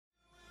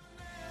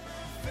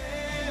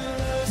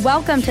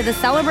Welcome to the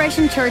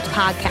Celebration Church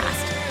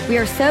podcast. We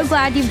are so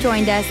glad you've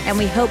joined us, and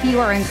we hope you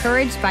are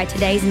encouraged by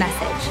today's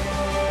message.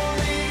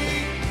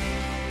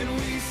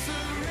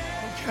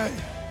 Okay,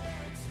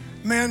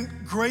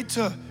 man, great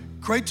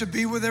to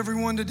be with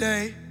everyone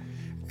today,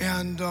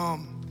 and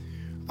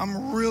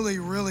I'm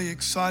really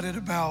excited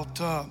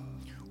about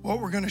what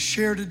we're going to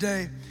share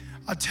today.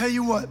 I tell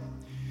you what,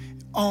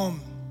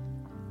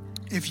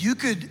 if you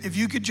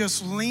could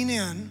just lean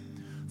in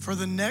for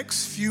the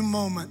next few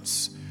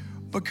moments,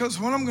 because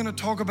what I'm going to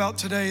talk about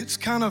today, it's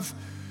kind of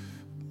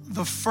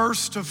the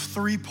first of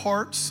three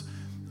parts.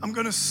 I'm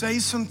going to say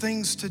some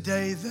things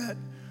today that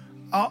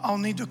I'll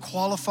need to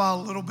qualify a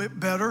little bit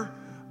better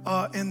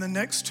in the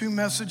next two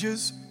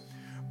messages.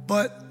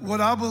 But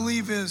what I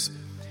believe is,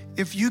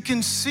 if you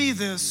can see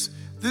this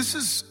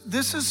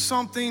is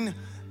something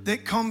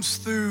that comes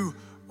through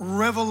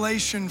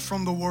revelation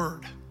from the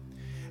Word.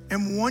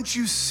 And once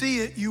you see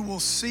it, you will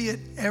see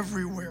it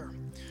everywhere.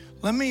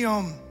 Let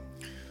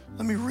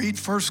me read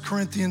 1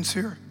 Corinthians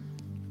here.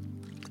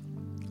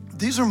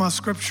 These are my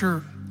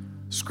scripture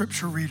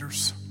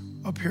readers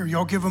up here.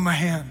 Y'all give them a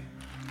hand,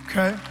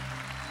 okay?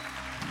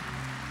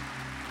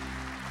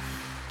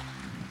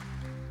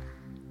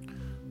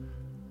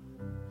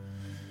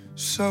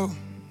 So,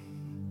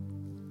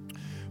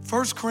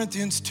 1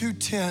 Corinthians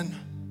 2:10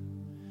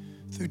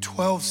 through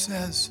 12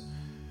 says,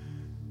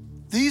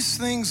 "These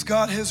things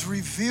God has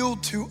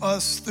revealed to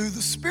us through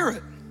the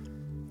Spirit.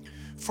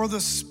 For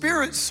the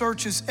Spirit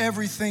searches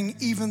everything,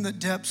 even the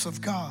depths of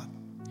God.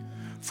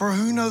 For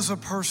who knows a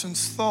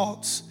person's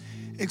thoughts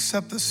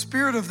except the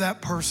spirit of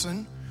that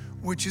person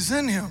which is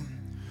in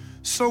him?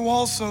 So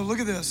also," look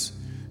at this,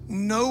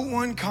 "no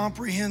one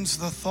comprehends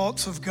the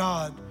thoughts of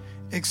God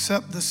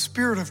except the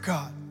Spirit of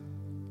God.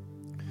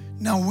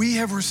 Now we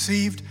have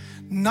received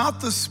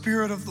not the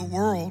spirit of the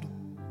world,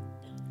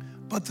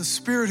 but the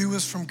Spirit who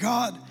is from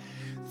God,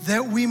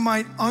 that we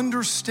might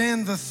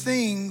understand the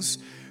things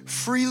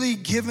freely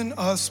given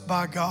us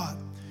by God."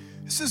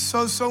 This is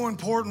so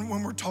important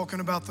when we're talking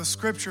about the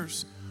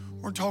scriptures.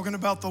 We're talking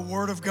about the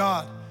Word of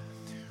God.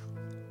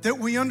 That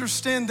we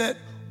understand that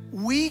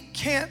we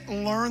can't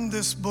learn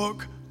this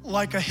book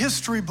like a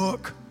history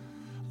book,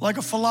 like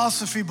a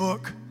philosophy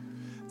book.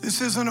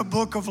 This isn't a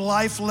book of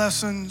life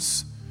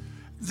lessons.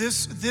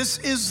 This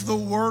is the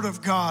Word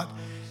of God.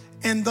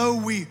 And though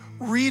we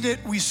read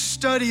it, we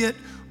study it,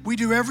 we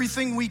do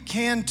everything we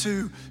can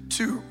to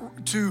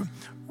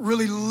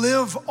really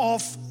live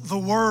off the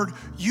Word.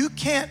 You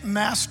can't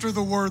master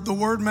the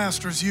Word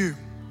masters you.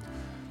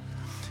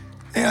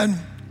 And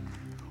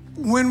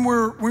when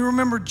we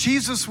remember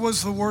Jesus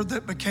was the Word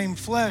that became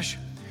flesh,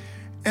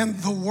 and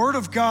the Word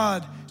of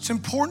God, it's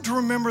important to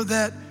remember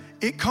that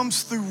it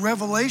comes through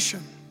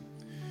revelation.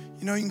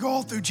 You know, you can go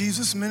all through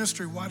Jesus'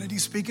 ministry. Why did he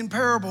speak in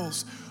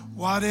parables?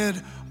 Why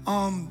did,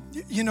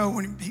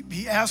 when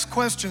he asked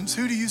questions,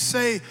 who do you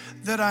say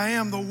that I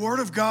am? The Word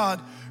of God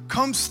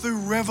comes through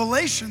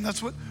revelation.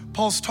 That's what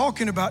Paul's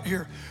talking about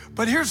here.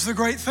 But here's the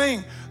great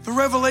thing. The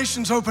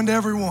revelation's open to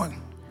everyone.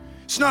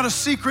 It's not a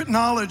secret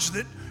knowledge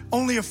that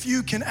only a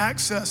few can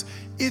access.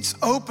 It's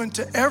open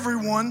to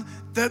everyone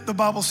that the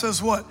Bible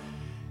says what?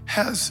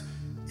 Has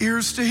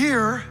ears to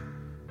hear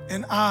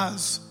and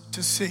eyes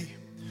to see.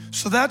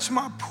 So that's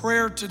my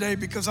prayer today,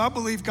 because I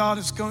believe God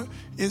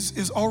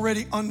is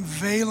already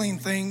unveiling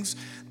things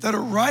that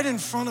are right in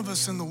front of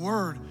us in the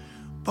Word,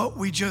 but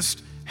we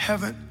just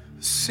haven't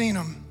seen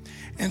them.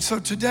 And so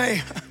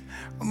today,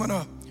 I'm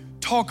gonna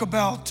talk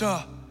about,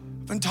 I've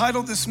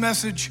entitled this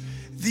message,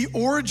 "The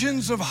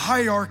Origins of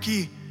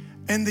Hierarchy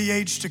and the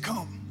Age to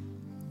Come,"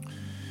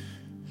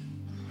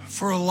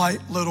 for a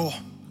light little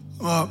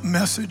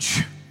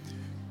message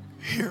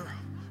here.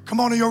 Come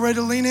on, are you ready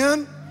to lean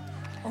in?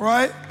 All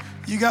right,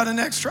 you got an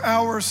extra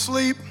hour of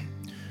sleep.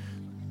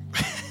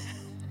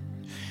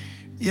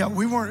 Yeah,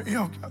 we weren't,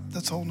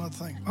 that's a whole nother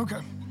thing.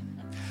 Okay,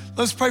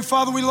 let's pray.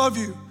 Father, we love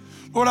you.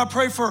 Lord, I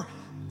pray for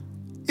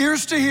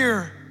ears to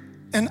hear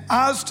and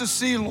eyes to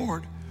see,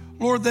 Lord.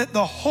 Lord, that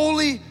the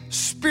Holy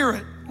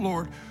Spirit,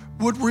 Lord,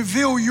 would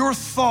reveal your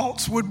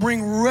thoughts, would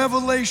bring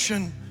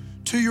revelation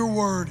to your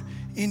word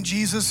in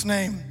Jesus'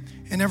 name.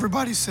 And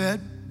everybody said,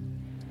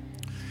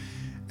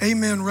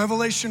 amen.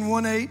 Revelation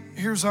 1:8,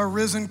 here's our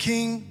risen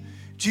King.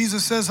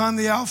 Jesus says, "I'm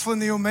the Alpha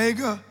and the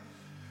Omega,"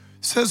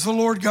 says the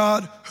Lord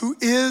God, "who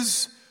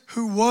is,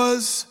 who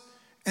was,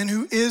 and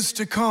who is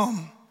to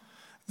come,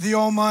 the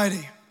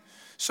Almighty."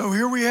 So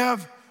here we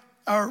have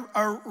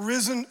our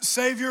risen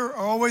Savior. I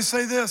always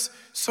say this,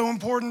 so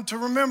important to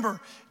remember.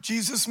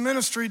 Jesus'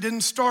 ministry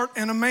didn't start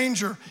in a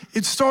manger.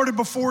 It started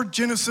before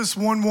Genesis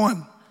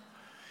 1:1.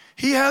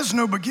 He has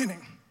no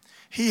beginning.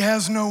 He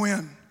has no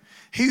end.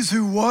 He's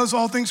who was,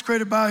 all things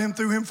created by him,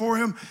 through him, for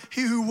him.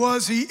 He who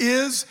was, he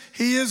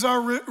is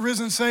our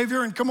risen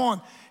Savior. And come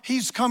on,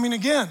 he's coming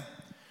again.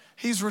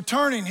 He's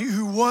returning. He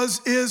who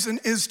was, is,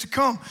 and is to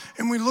come.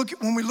 And when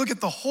we look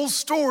at the whole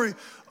story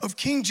of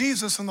King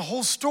Jesus and the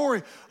whole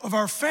story of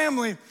our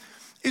family,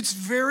 it's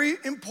very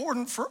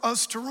important for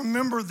us to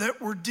remember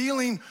that we're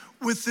dealing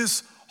with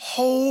this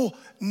whole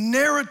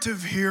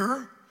narrative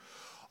here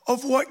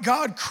of what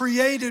God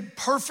created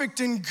perfect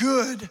and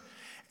good,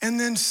 and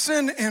then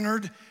sin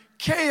entered,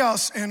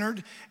 chaos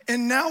entered,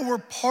 and now we're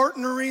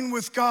partnering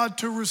with God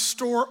to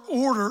restore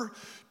order,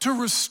 to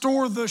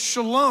restore the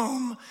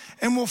shalom,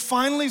 and we'll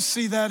finally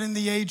see that in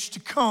the age to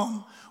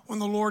come when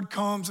the Lord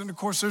comes. And of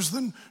course, there's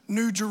the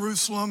New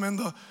Jerusalem and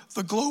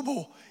the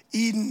global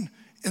Eden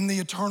in the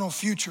eternal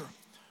future,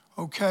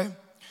 okay?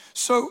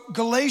 So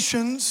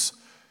Galatians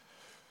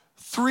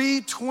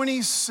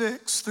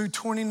 3:26 through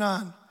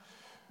 29.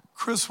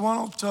 Chris,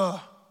 why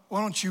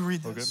don't you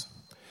read this?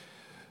 Okay.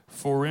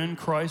 For in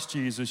Christ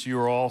Jesus you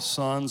are all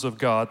sons of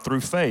God through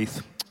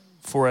faith.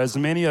 For as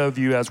many of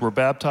you as were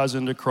baptized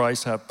into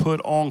Christ have put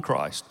on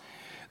Christ.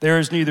 There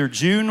is neither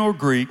Jew nor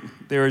Greek,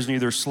 there is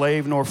neither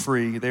slave nor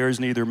free, there is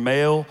neither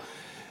male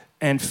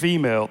and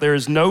female. There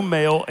is no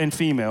male and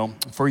female,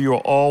 for you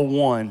are all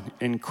one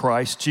in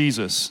Christ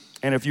Jesus.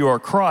 And if you are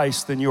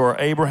Christ, then you are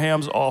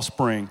Abraham's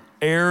offspring,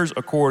 heirs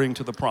according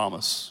to the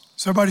promise.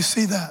 Does everybody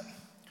see that?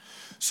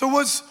 So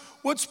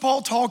what's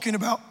Paul talking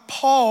about?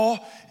 Paul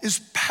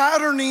is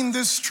patterning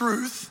this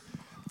truth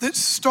that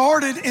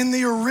started in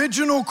the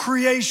original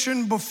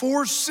creation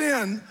before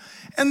sin,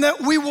 and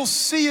that we will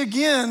see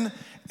again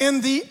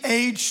in the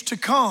age to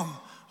come,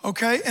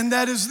 okay? And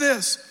that is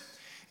this: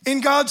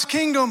 in God's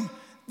kingdom,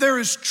 there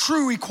is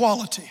true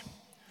equality.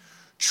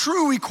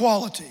 True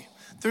equality.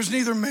 There's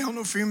neither male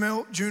nor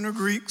female, Jew nor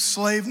Greek,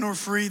 slave nor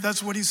free.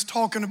 That's what he's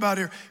talking about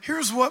here.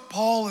 Here's what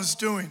Paul is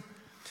doing.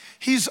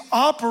 He's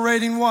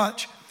operating,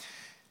 watch.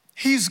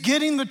 He's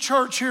getting the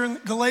church here in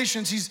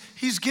Galatians,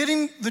 he's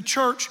getting the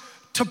church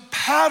to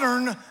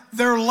pattern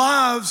their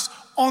lives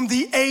on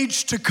the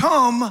age to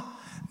come,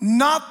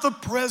 not the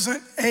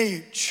present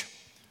age.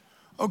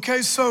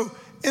 Okay, so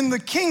in the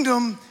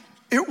kingdom,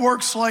 it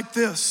works like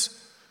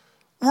this.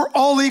 We're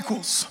all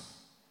equals.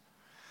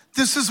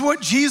 This is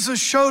what Jesus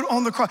showed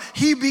on the cross.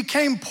 He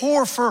became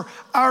poor for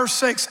our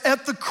sakes.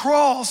 At the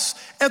cross,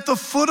 at the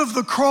foot of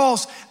the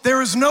cross,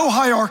 there is no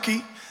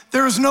hierarchy.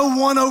 There is no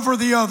one over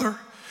the other.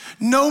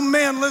 No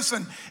man,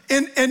 listen,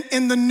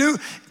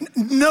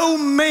 no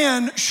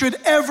man should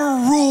ever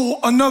rule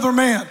another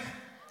man.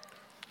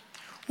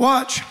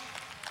 Watch.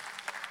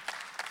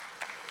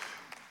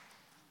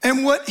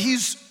 And what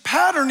he's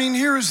patterning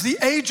here is the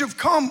age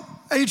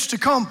to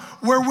come,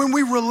 where when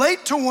we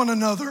relate to one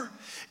another,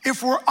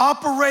 if we're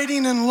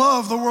operating in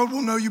love, the world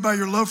will know you by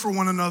your love for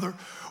one another.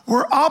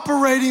 We're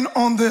operating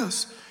on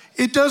this.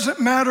 It doesn't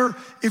matter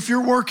if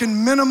you're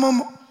working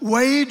minimum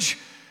wage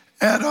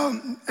at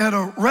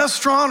a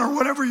restaurant or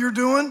whatever you're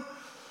doing,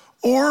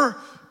 or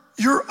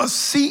you're a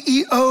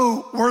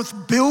CEO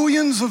worth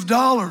billions of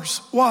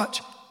dollars.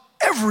 Watch,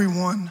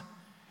 everyone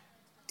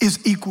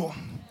is equal.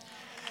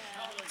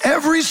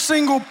 Every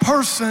single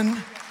person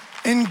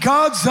in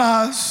God's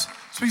eyes.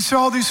 So we see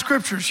all these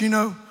scriptures, you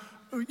know,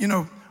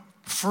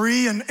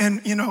 free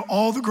and you know,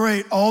 all the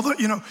great, all the,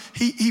 you know,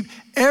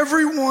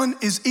 everyone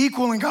is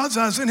equal in God's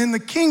eyes. And in the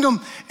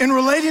kingdom, in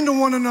relating to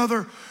one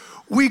another,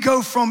 we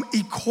go from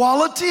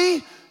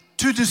equality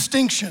to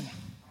distinction.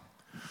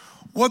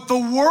 What the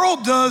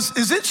world does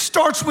is it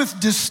starts with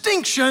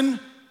distinction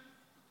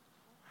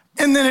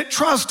and then it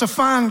tries to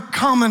find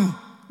common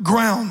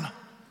ground,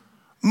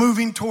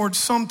 moving towards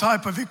some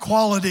type of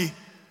equality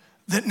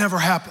that never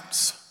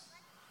happens.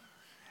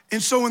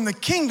 And so in the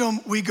kingdom,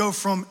 we go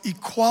from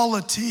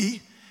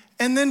equality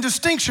and then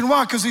distinction.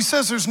 Why? Because he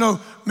says there's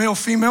no male,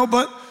 female,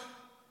 but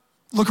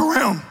look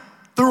around.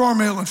 There are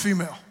male and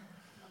female,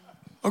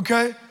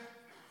 okay?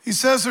 He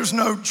says there's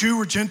no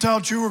Jew or Gentile,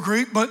 Jew or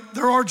Greek, but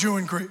there are Jew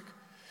and Greek.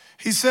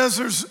 He says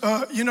there's,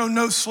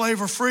 no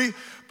slave or free,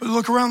 but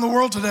look around the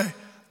world today.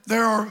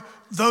 There are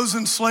those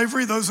in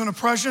slavery, those in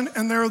oppression,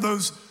 and there are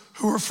those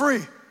who are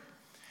free.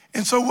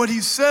 And so what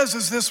he says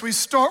is this: we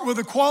start with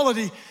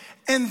equality,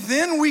 and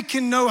then we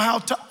can know how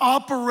to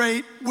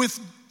operate with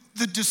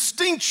the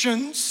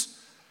distinctions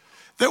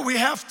that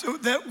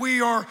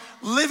we are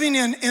living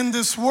in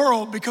this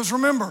world. Because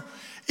remember,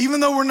 even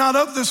though we're not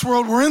of this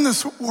world, we're in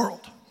this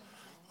world.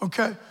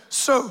 Okay,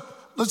 so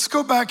let's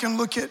go back and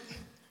look at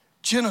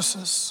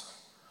Genesis.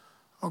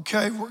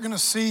 Okay, we're gonna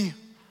see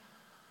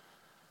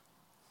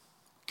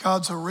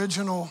God's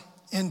original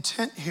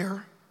intent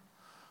here.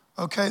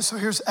 Okay, so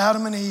here's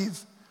Adam and Eve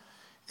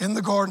in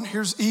the garden.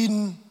 Here's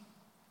Eden.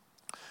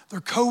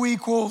 They're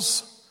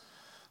co-equals.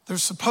 They're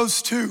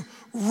supposed to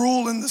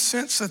rule in the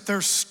sense that they're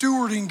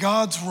stewarding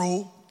God's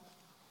rule.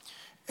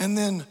 And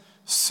then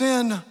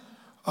sin,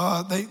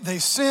 they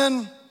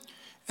sin.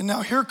 And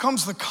now here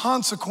comes the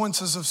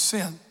consequences of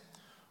sin,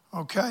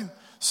 okay?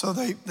 So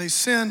they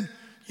sin,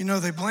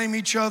 they blame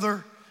each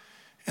other.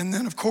 And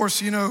then, of course,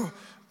 the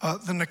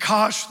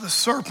Nakash, the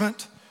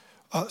serpent,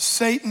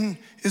 Satan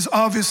is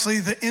obviously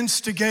the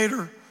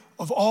instigator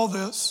of all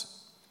this.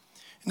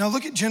 Now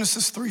look at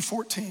Genesis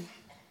 3:14.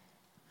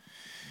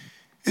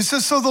 It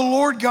says, so the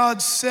Lord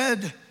God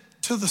said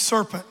to the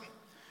serpent,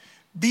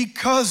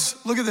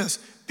 look at this,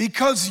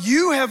 because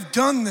you have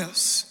done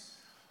this.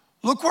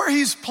 Look where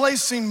he's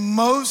placing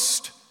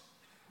most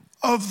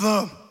of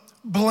the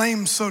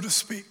blame, so to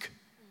speak.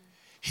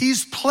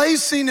 He's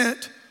placing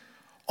it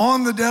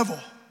on the devil.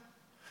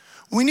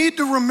 We need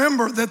to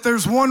remember that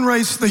there's one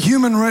race, the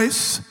human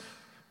race,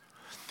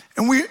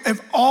 and we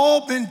have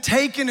all been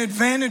taken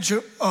advantage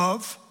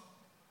of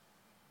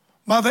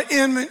by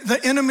the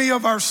enemy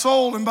of our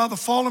soul and by the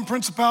fallen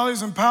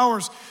principalities and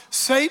powers,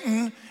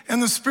 Satan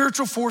and the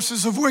spiritual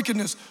forces of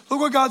wickedness. Look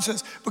what God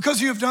says.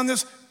 Because you have done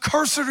this,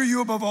 cursed are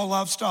you above all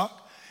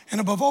livestock and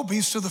above all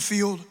beasts of the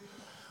field.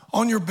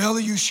 On your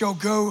belly you shall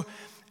go,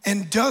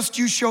 and dust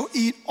you shall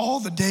eat all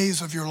the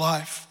days of your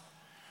life.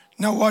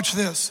 Now watch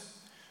this.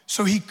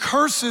 So he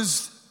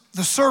curses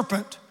the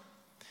serpent.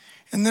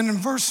 And then in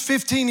verse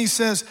 15 he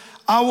says,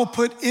 I will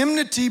put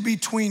enmity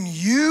between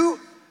you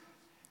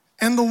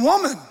and the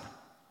woman.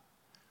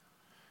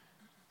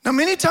 Now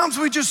many times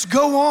we just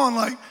go on,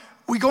 like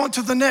we go on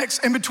to the next,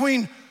 and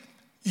between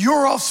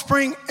your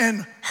offspring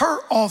and her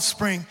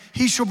offspring,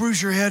 he shall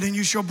bruise your head and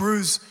you shall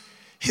bruise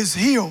his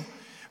heel.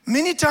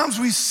 Many times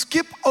we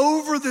skip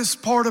over this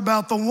part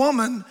about the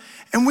woman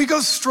and we go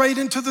straight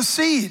into the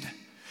seed,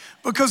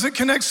 because it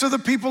connects to the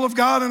people of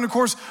God, and of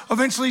course,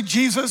 eventually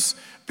Jesus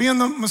being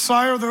the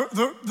Messiah,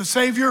 the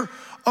Savior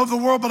of the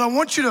world. But I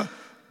want you to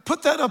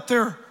put that up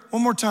there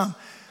one more time.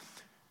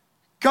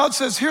 God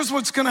says, here's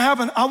what's gonna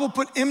happen. I will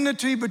put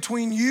enmity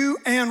between you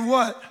and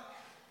what?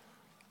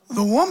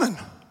 The woman.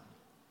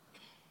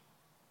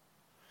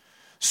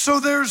 So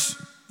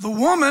there's the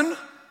woman,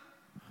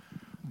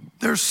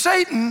 there's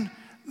Satan,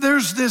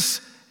 there's this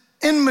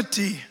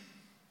enmity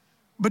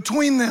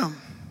between them.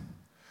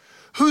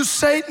 Who's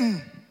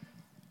Satan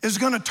is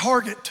gonna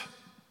target.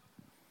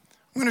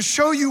 I'm gonna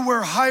show you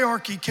where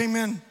hierarchy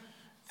came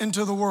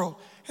into the world.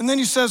 And then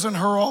he says in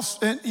her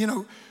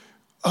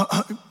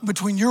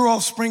between your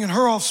offspring and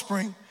her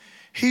offspring,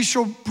 he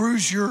shall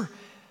bruise your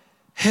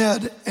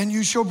head and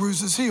you shall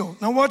bruise his heel.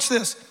 Now watch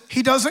this.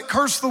 He doesn't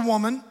curse the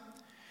woman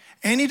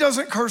and he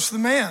doesn't curse the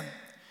man.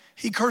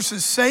 He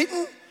curses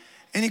Satan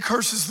and he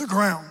curses the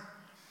ground.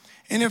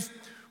 And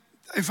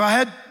if I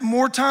had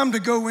more time to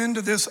go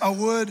into this, I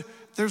would.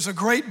 There's a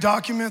great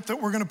document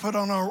that we're gonna put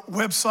on our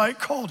website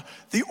called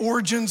The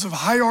Origins of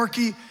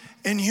Hierarchy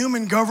in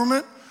Human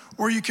Government,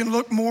 where you can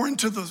look more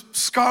into the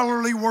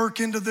scholarly work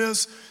into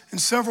this,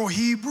 and several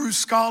Hebrew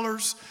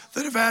scholars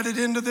that have added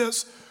into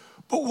this.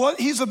 But what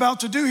he's about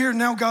to do here,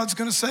 now God's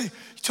gonna say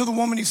to the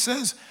woman, he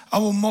says, I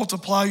will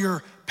multiply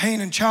your pain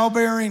and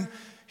childbearing.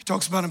 He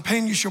talks about in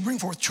pain you shall bring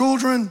forth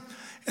children.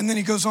 And then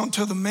he goes on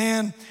to the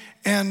man,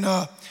 and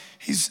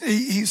he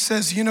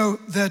says,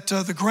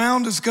 that the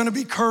ground is gonna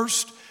be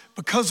cursed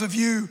because of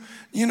you.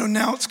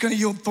 Now it's gonna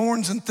yield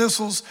thorns and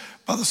thistles.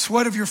 By the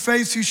sweat of your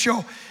face you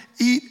shall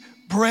eat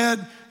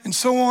bread, and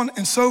so on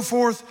and so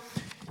forth.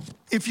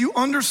 If you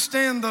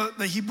understand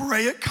the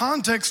Hebraic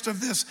context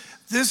of this,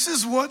 this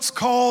is what's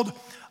called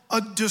a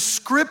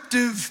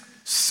descriptive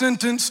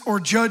sentence or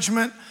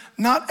judgment,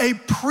 not a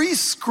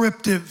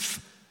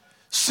prescriptive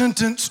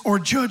sentence or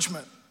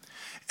judgment.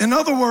 In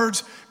other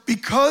words,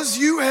 because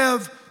you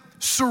have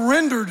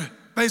surrendered,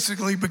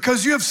 basically,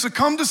 because you have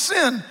succumbed to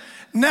sin,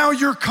 now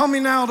you're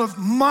coming out of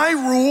my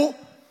rule,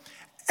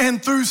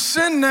 and through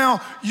sin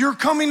now, you're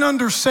coming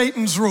under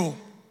Satan's rule.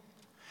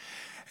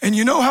 And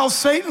you know how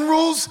Satan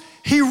rules?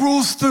 He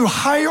rules through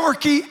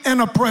hierarchy and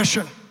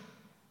oppression.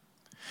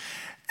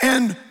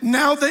 And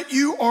now that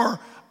you are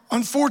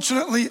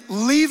unfortunately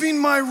leaving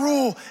my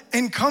rule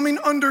and coming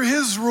under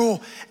his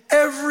rule,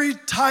 every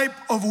type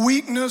of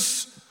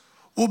weakness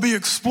will be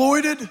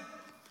exploited.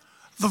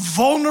 The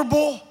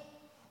vulnerable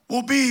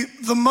will be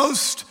the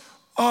most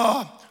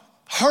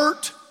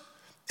hurt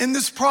in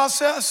this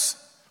process.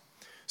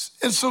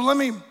 And so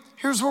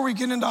here's where we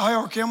get into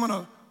hierarchy. I'm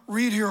gonna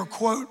read here a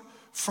quote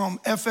from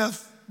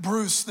F.F.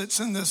 Bruce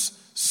that's in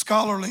this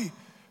scholarly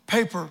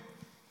paper.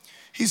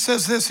 He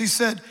says this, he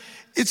said,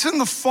 it's in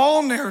the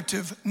fall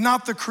narrative,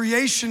 not the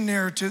creation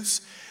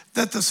narratives,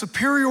 that the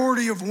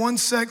superiority of one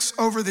sex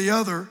over the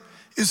other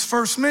is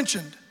first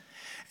mentioned.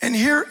 And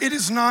here it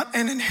is not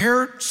an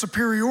inherent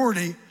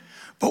superiority,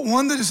 but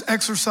one that is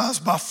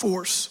exercised by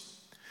force.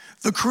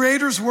 The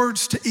Creator's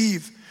words to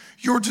Eve,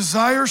 your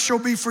desire shall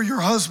be for your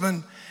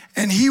husband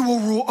and he will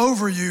rule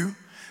over you,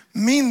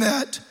 mean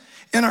that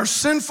in our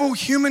sinful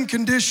human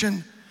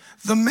condition,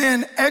 the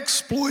man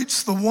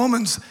exploits the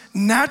woman's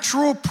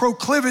natural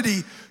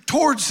proclivity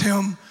towards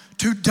him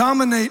to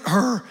dominate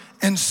her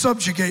and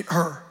subjugate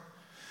her.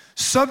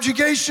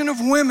 Subjugation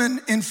of women,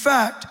 in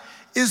fact,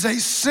 is a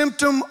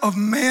symptom of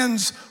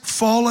man's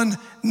fallen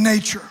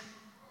nature.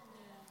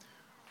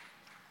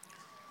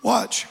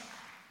 Watch.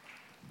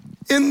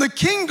 In the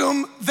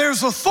kingdom,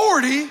 there's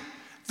authority,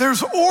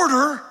 there's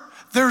order,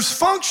 there's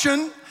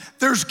function,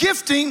 there's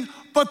gifting,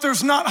 but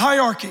there's not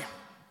hierarchy.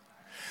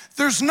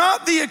 There's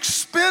not the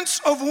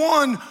expense of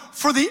one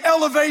for the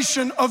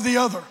elevation of the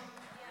other.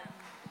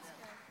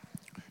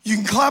 You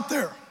can clap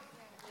there.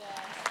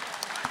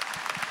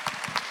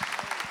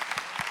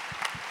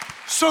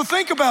 So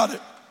think about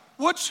it.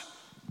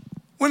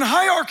 When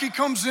hierarchy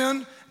comes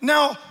in,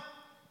 now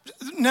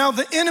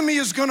the enemy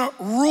is gonna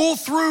rule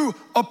through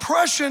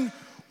oppression.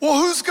 Well,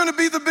 who's gonna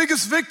be the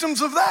biggest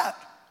victims of that?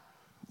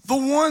 The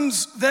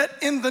ones that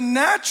in the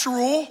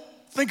natural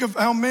think of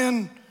how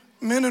men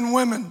and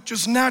women,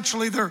 just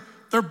naturally,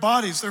 their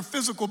bodies, their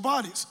physical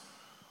bodies.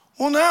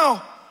 Well,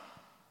 now,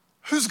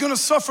 who's gonna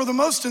suffer the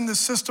most in this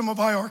system of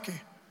hierarchy?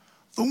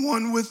 The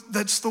one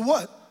that's the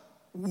what?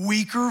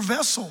 Weaker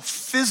vessel,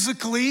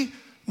 physically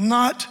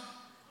not,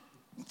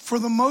 for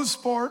the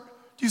most part.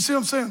 Do you see what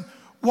I'm saying?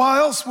 Why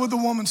else would the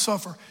woman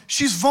suffer?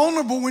 She's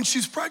vulnerable when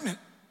she's pregnant.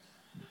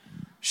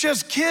 She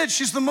has kids,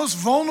 she's the most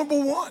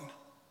vulnerable one.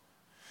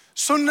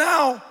 So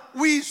now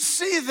we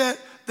see that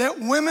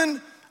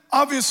women,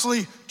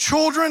 obviously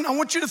children, I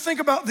want you to think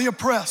about the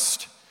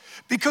oppressed,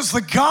 because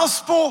the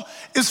gospel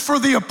is for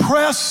the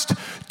oppressed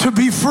to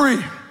be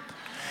free.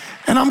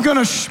 And I'm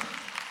gonna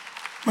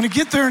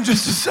get there in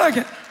just a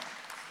second.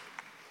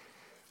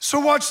 So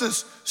watch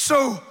this.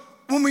 So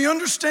when we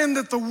understand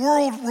that the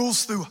world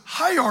rules through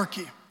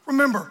hierarchy,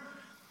 remember,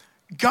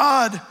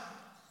 God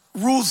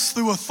rules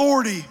through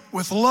authority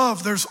with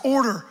love. There's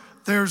order,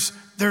 there's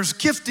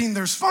gifting,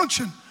 there's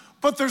function,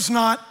 but there's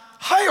not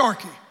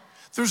hierarchy.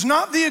 There's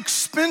not the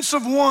expense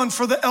of one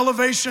for the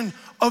elevation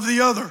of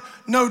the other.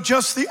 No,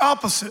 just the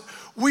opposite.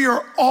 We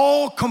are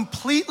all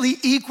completely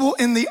equal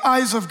in the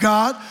eyes of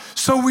God,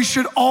 so we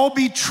should all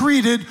be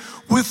treated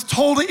with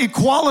total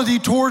equality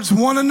towards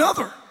one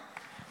another.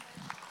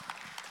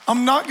 I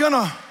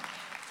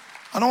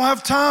don't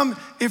have time.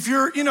 If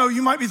you're,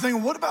 you might be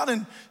thinking, what about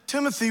in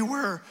Timothy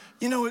where,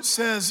 it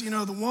says,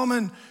 the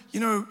woman,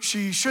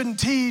 she shouldn't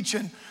teach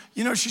and,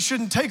 she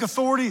shouldn't take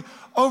authority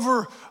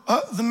over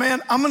the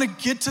man. I'm gonna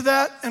get to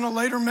that in a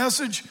later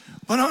message,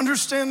 but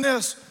understand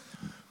this.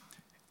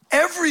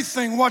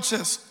 Everything, watch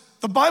this.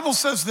 The Bible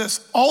says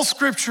this, all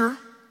scripture,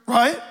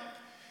 right,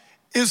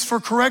 is for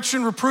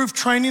correction, reproof,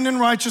 training in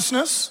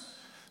righteousness,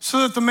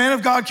 so that the man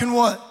of God can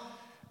what?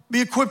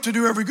 Be equipped to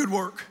do every good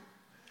work.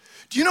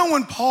 Do you know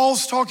when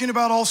Paul's talking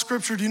about all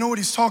scripture, do you know what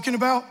he's talking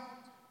about?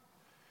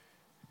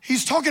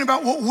 He's talking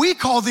about what we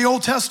call the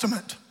Old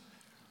Testament.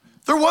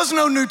 There was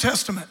no New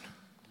Testament.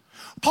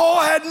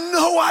 Paul had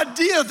no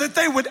idea that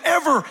they would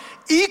ever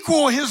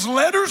equal his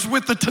letters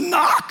with the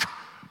Tanakh.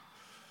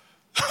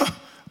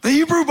 The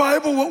Hebrew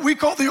Bible, what we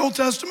call the Old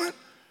Testament.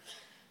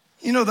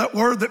 That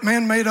word that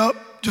man made up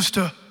just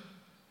to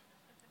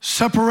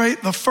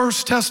separate the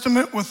First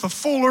Testament with the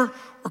fuller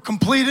or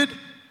completed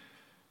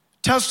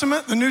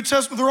Testament, the New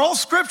Testament. They're all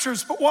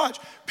scriptures, but watch.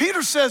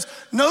 Peter says,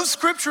 no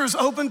scripture is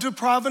open to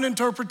private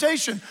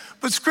interpretation,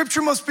 but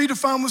scripture must be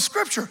defined with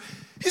scripture.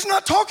 He's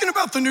not talking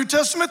about the New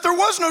Testament. There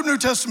was no New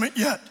Testament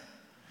yet.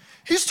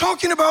 He's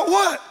talking about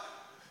what?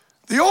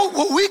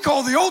 What we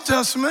call the Old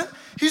Testament.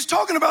 He's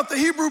talking about the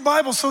Hebrew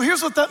Bible. So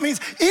here's what that means.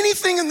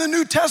 Anything in the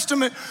New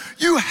Testament,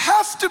 you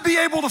have to be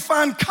able to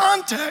find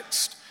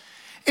context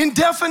and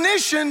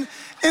definition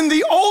in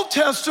the Old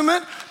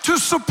Testament to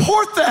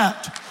support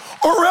that,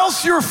 or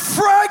else you're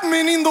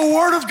fragmenting the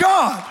Word of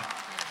God.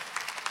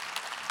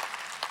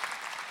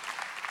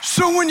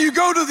 So when you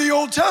go to the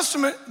Old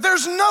Testament,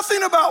 there's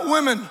nothing about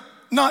women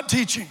not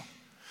teaching.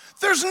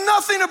 There's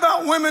nothing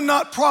about women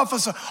not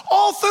prophesying.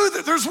 All through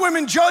that, there's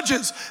women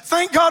judges.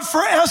 Thank God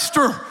for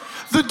Esther,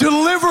 the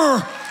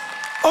deliverer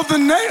of the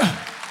nation.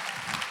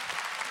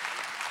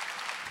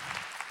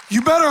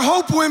 You better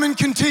hope women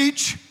can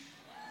teach.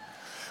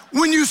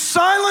 When you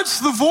silence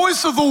the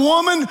voice of the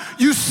woman,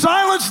 you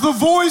silence the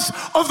voice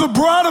of the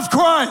bride of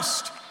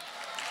Christ.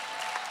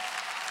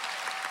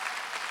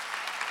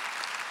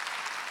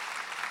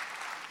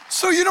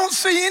 So you don't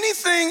see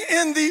anything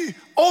in the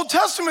Old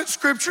Testament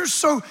scriptures.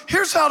 So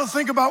here's how to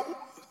think about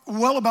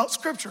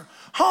scripture.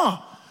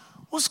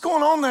 What's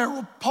going on there?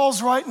 Well,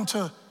 Paul's writing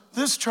to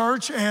this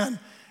church and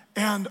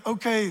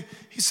okay,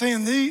 he's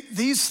saying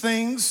these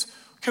things.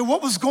 Okay,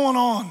 what was going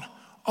on?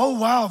 Oh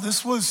wow,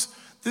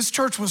 this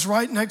church was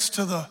right next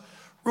to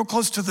real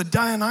close to the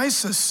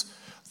Dionysus,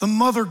 the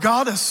mother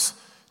goddess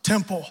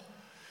temple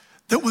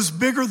that was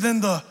bigger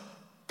than the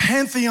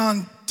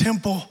Pantheon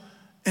temple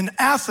in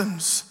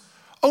Athens.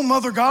 Oh,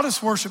 mother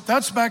goddess worship,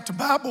 that's back to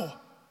Babel.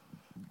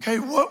 Okay,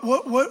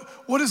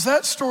 what is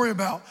that story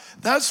about?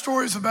 That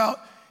story is about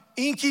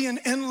Enki and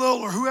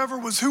Enlil or whoever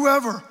was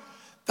whoever.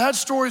 That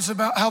story is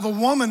about how the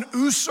woman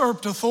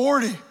usurped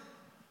authority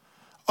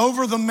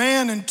over the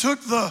man and took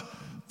the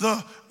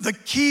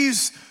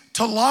keys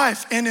to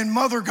life. And in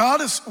mother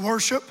goddess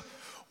worship,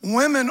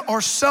 women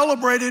are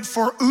celebrated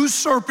for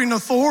usurping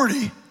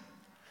authority.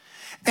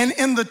 And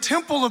in the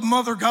temple of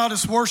mother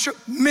goddess worship,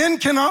 men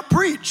cannot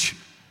preach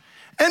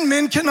and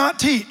men cannot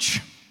teach.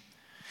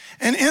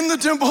 And in the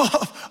temple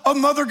of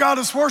mother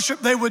goddess worship,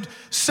 they would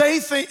say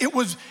things,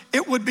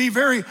 it would be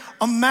very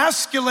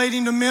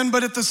emasculating to men,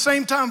 but at the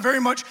same time,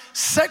 very much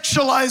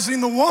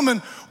sexualizing the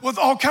woman with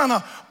all kind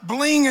of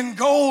bling and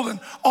gold and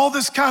all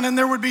this kind, and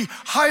there would be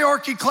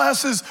hierarchy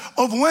classes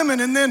of women,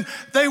 and then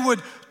they would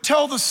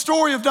tell the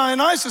story of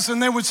Dionysus,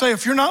 and they would say,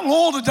 if you're not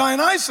loyal to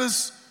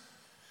Dionysus,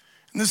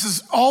 and this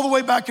is all the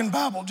way back in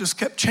Babel, just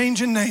kept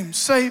changing names,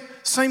 same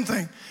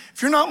thing.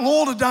 If you're not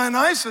loyal to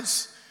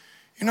Dionysus,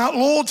 you're not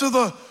loyal to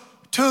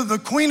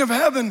the Queen of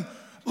Heaven,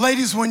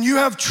 ladies, when you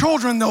have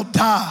children, they'll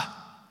die.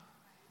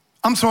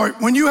 I'm sorry,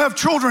 when you have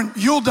children,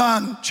 you'll die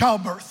in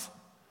childbirth.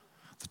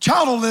 The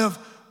child will live,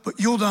 but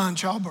you'll die in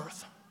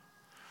childbirth.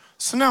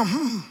 So now,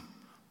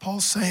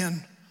 Paul's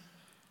saying,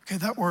 okay,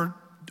 that word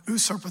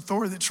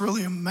usurpator, that's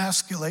really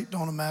emasculate,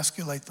 don't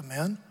emasculate the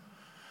men,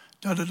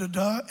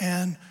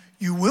 and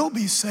you will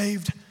be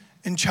saved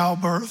in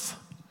childbirth.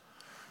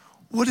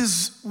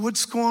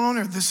 What's going on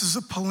here? This is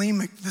a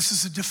polemic. This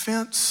is a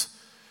defense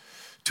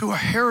to a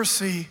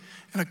heresy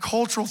and a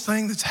cultural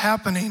thing that's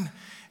happening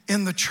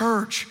in the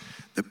church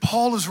that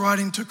Paul is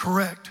writing to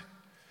correct,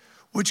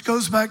 which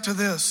goes back to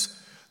this.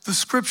 The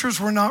scriptures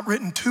were not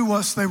written to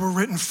us, they were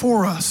written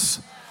for us.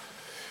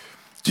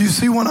 Do you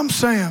see what I'm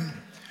saying?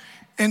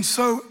 And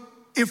so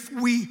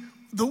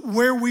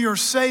where we are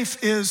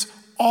safe is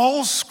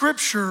all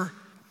scripture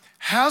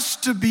has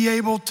to be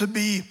able to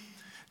be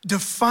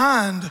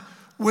defined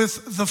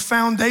with the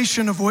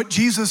foundation of what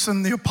Jesus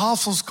and the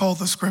apostles call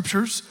the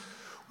scriptures,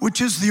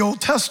 which is the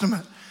Old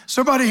Testament. Is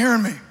everybody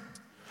hearing me?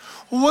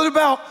 Well,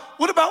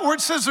 what about where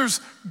it says there's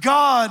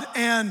God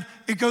and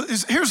it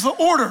goes, here's the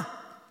order.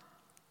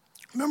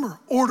 Remember,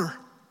 order.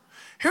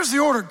 Here's the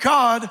order: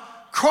 God,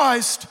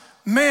 Christ,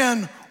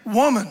 man,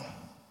 woman.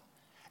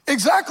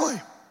 Exactly.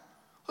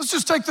 Let's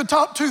just take the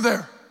top two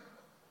there.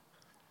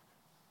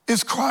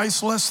 Is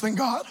Christ less than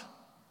God?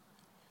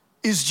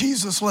 Is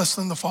Jesus less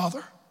than the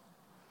Father?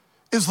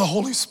 Is the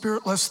Holy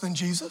Spirit less than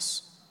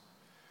Jesus?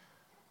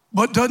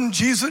 But didn't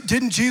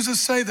Jesus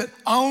say that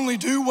I only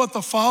do what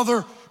the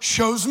Father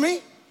shows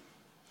me?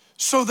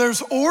 So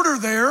there's order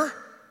there,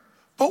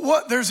 but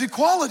what? There's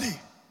equality.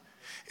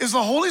 Is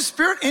the Holy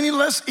Spirit any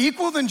less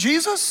equal than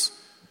Jesus?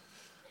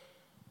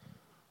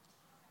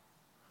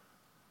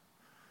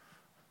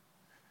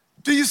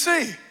 Do you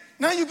see?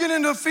 Now you get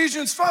into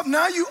Ephesians 5.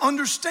 Now you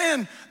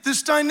understand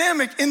this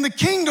dynamic. In the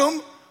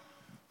kingdom,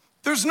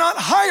 there's not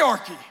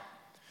hierarchy.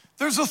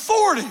 There's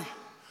authority.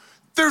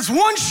 There's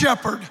one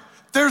shepherd.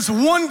 There's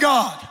one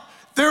God.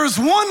 There is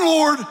one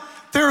Lord.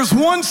 There is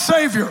one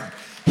Savior.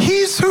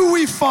 He's who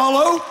we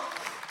follow.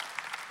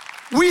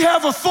 We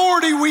have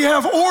authority, we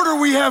have order,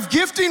 we have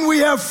gifting, we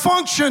have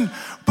function,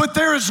 but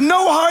there is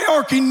no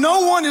hierarchy.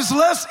 No one is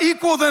less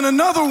equal than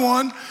another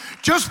one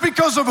just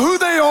because of who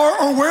they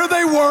are or where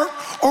they work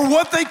or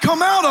what they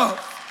come out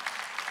of.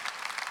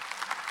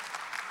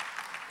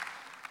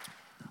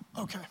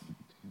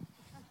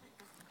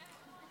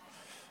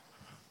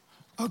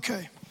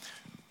 Okay.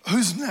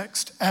 Who's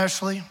next?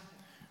 Ashley?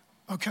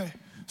 Okay.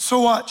 So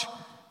watch.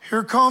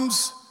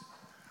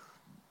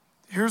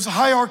 Here's the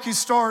hierarchy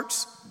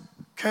starts.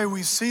 Okay,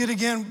 we see it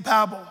again,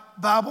 Babel.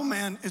 Babel,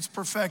 man, it's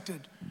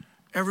perfected.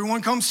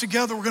 Everyone comes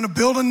together. We're going to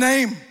build a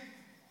name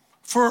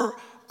for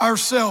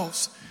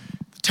ourselves.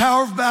 The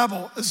Tower of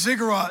Babel, a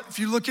ziggurat. If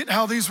you look at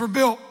how these were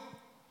built,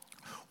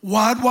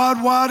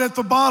 wide at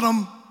the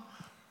bottom,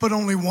 but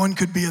only one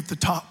could be at the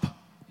top.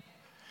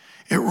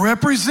 It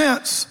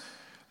represents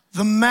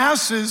the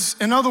masses.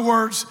 In other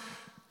words,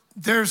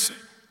 there's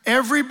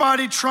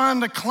everybody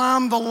trying to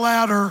climb the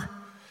ladder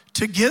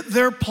to get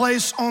their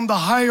place on the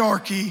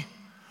hierarchy,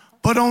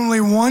 but only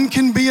one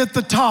can be at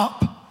the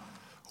top,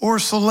 or a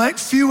select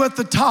few at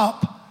the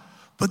top,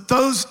 but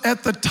those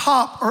at the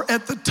top are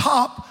at the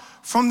top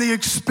from the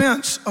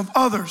expense of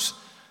others.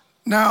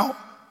 Now,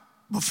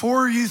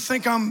 before you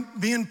think I'm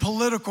being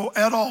political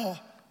at all,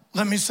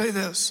 let me say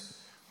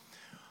this.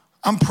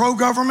 I'm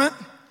pro-government.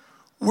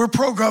 We're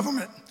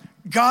pro-government.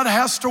 God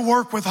has to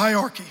work with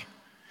hierarchy,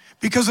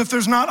 because if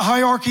there's not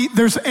hierarchy,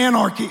 there's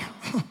anarchy,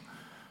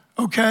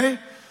 okay?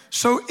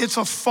 So it's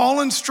a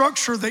fallen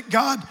structure that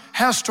God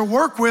has to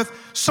work with.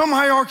 Some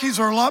hierarchies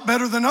are a lot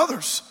better than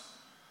others.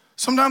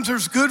 Sometimes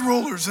there's good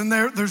rulers and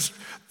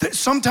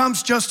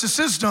sometimes justice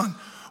is done.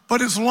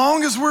 But as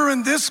long as we're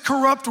in this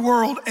corrupt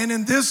world and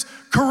in this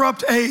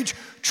corrupt age,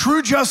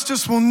 true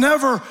justice will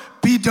never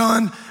be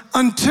done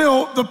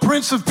until the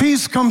Prince of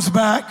Peace comes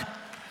back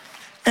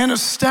and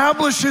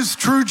establishes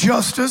true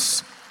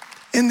justice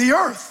in the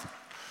earth.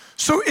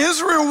 So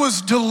Israel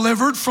was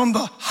delivered from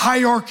the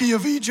hierarchy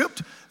of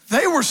Egypt.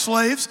 They were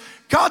slaves.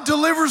 God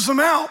delivers them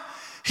out.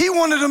 He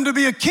wanted them to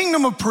be a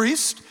kingdom of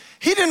priests.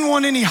 He didn't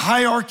want any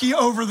hierarchy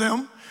over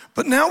them.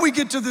 But now we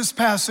get to this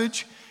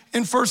passage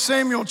in 1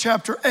 Samuel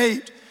chapter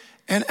 8.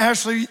 And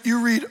Ashley,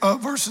 you read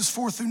verses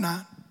 4 through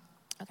 9.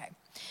 Okay.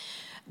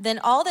 Then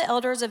all the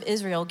elders of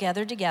Israel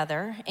gathered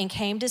together and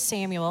came to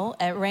Samuel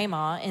at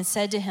Ramah and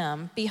said to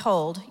him,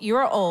 "Behold, you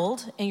are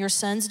old, and your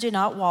sons do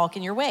not walk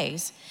in your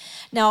ways.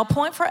 Now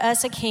appoint for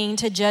us a king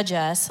to judge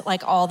us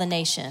like all the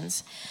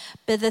nations."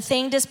 But the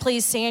thing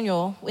displeased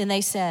Samuel when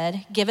they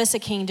said, "Give us a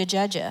king to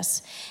judge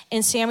us."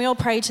 And Samuel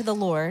prayed to the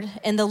Lord,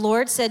 and the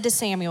Lord said to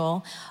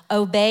Samuel,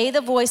 "Obey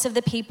the voice of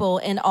the people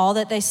in all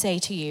that they say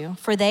to you,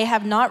 for they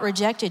have not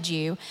rejected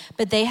you,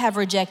 but they have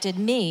rejected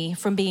me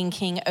from being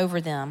king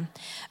over them.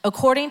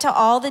 According to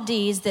all the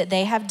deeds that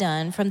they have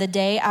done from the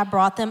day I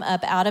brought them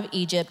up out of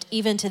Egypt,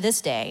 even to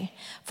this day,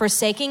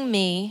 forsaking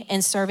me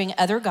and serving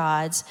other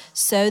gods,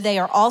 so they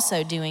are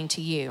also doing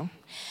to you.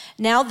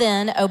 Now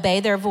then, obey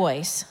their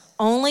voice.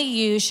 Only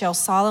you shall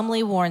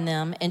solemnly warn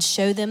them and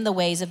show them the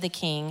ways of the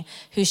king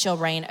who shall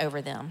reign over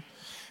them."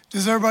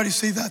 Does everybody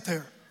see that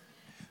there?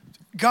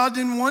 God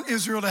didn't want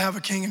Israel to have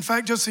a king. In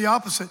fact, just the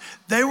opposite.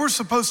 They were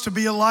supposed to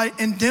be a light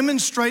and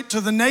demonstrate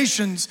to the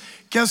nations,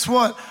 guess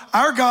what?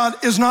 Our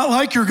God is not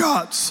like your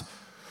gods.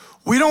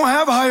 We don't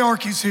have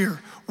hierarchies here.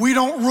 We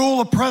don't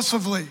rule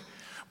oppressively,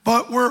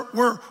 but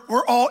we're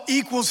all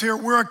equals here.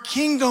 We're a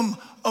kingdom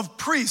of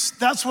priests.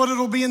 That's what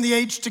it'll be in the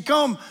age to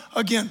come.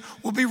 Again,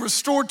 we'll be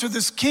restored to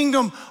this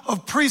kingdom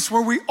of priests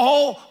where we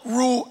all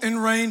rule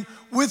and reign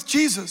with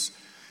Jesus.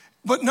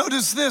 But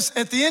notice this,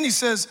 at the end he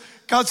says,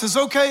 God says,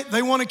 okay,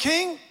 they want a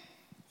king.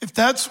 If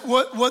that's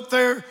what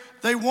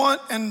they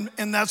want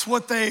and that's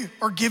what they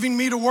are giving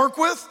me to work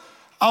with,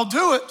 I'll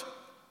do it.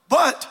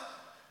 But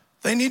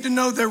they need to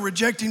know they're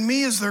rejecting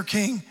me as their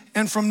king.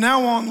 And from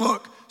now on,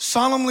 look,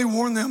 solemnly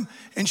warn them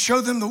and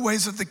show them the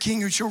ways of the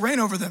king who shall reign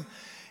over them.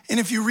 And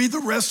if you read the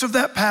rest of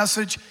that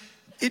passage,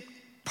 it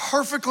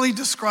perfectly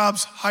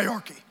describes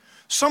hierarchy.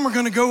 Some are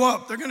gonna go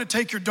up. They're gonna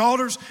take your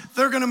daughters.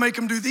 They're gonna make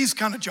them do these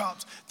kind of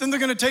jobs. Then they're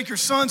gonna take your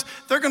sons.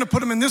 They're gonna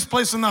put them in this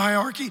place in the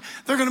hierarchy.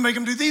 They're gonna make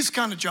them do these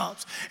kind of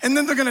jobs. And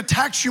then they're gonna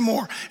tax you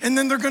more. And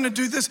then they're gonna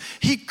do this.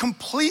 He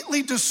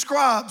completely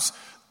describes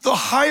the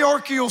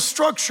hierarchical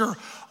structure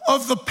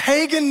of the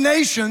pagan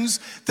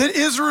nations that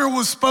Israel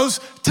was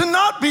supposed to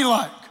not be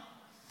like.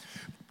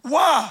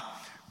 Why?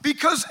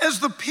 Because as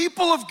the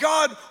people of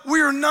God,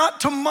 we are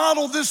not to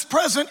model this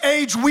present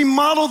age, we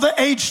model the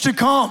age to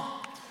come.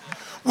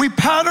 We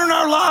pattern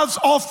our lives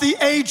off the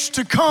age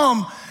to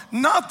come,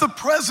 not the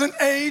present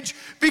age,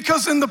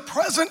 because in the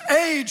present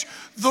age,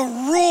 the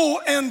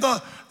rule and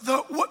the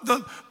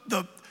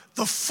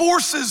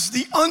forces,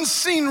 the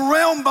unseen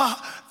realm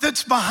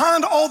that's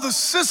behind all the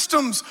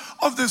systems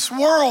of this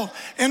world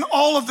and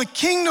all of the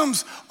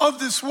kingdoms of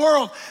this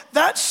world,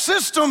 that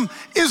system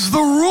is the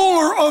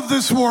ruler of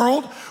this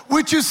world,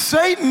 which is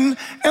Satan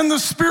and the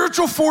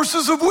spiritual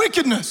forces of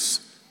wickedness.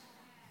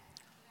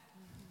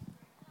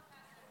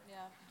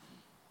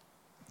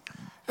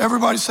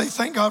 Everybody say,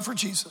 thank God for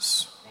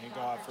Jesus. Thank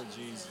God for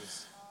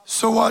Jesus.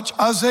 So watch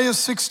Isaiah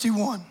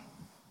 61.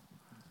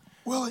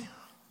 Willie.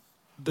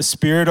 The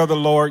Spirit of the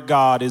Lord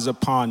God is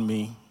upon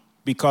me,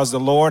 because the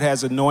Lord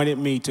has anointed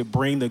me to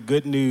bring the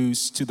good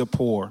news to the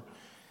poor.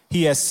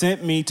 He has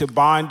sent me to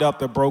bind up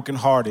the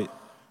brokenhearted,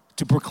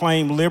 to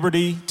proclaim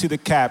liberty to the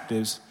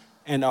captives,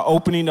 and the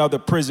opening of the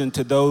prison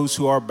to those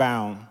who are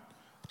bound,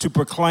 to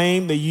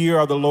proclaim the year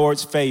of the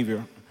Lord's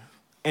favor,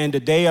 and the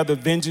day of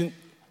the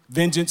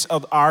vengeance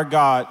of our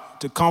God,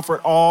 to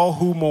comfort all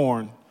who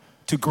mourn,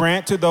 to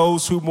grant to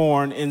those who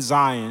mourn in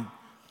Zion,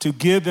 to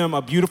give them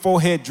a beautiful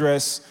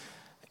headdress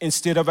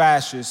instead of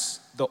ashes,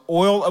 the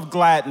oil of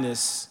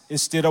gladness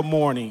instead of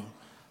mourning,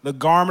 the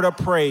garment of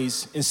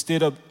praise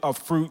instead of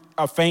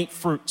a faint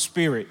fruit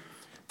spirit,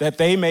 that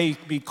they may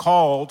be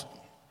called,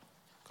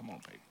 come on,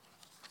 baby,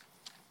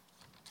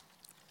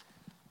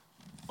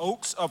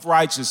 oaks of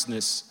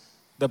righteousness,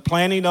 the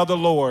planting of the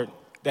Lord,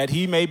 that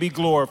he may be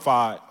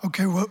glorified.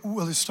 Okay,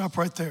 Willie, stop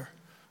right there.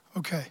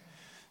 Okay,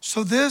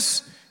 so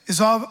this is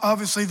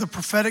obviously the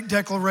prophetic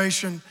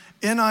declaration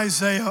in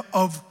Isaiah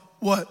of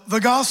what?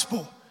 The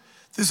gospel.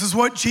 This is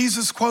what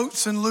Jesus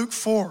quotes in Luke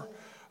 4,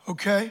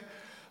 okay?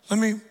 Let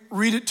me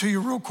read it to you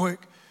real quick.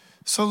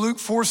 So Luke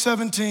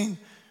 4:17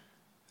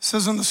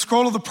 says, and the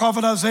scroll of the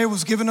prophet Isaiah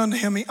was given unto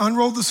him. He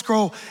unrolled the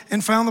scroll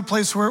and found the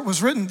place where it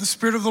was written, the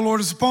Spirit of the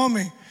Lord is upon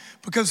me,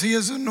 because he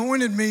has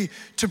anointed me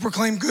to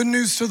proclaim good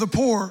news to the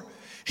poor.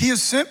 He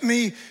has sent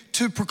me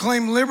to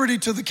proclaim liberty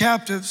to the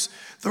captives,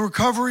 the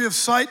recovery of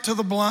sight to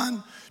the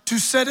blind, to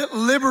set at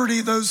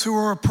liberty those who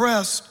are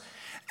oppressed,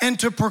 and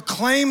to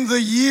proclaim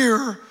the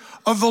year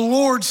of the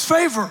Lord's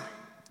favor.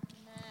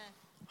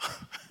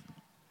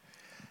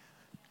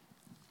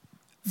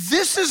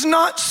 This is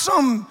not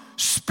some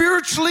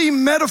spiritually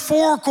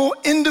metaphorical,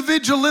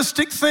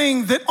 individualistic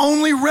thing that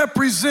only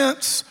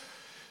represents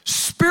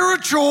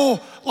spiritual,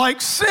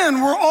 like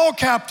sin. We're all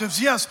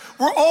captives. Yes,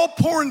 we're all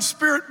poor in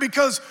spirit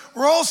because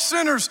we're all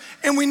sinners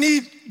and we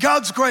need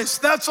God's grace.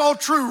 That's all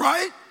true,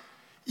 right?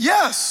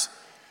 Yes,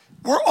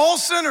 we're all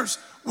sinners.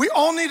 We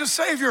all need a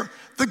Savior.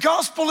 The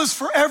gospel is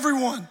for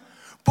everyone.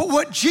 But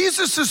what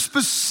Jesus is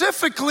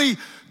specifically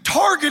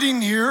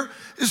targeting here,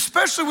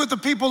 especially with the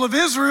people of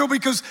Israel,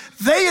 because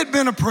they had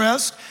been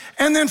oppressed,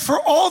 and then for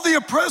all the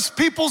oppressed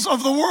peoples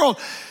of the world,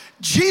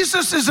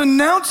 Jesus is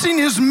announcing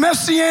his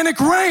messianic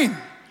reign.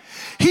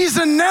 He's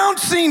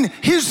announcing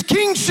his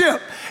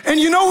kingship. And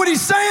you know what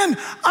he's saying?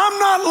 I'm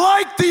not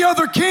like the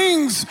other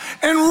kings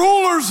and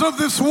rulers of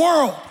this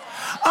world.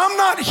 I'm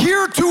not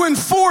here to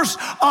enforce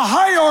a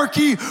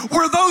hierarchy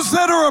where those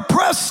that are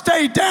oppressed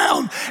stay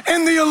down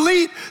and the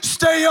elite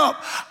stay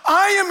up.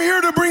 I am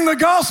here to bring the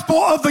gospel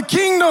of the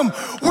kingdom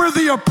where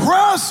the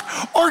oppressed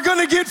are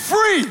gonna get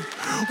free,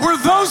 where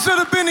those that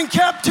have been in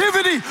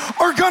captivity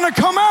are gonna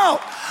come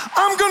out.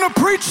 I'm gonna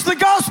preach the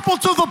gospel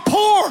to the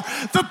poor,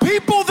 the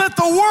people that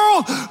the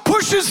world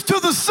pushes to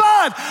the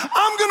side.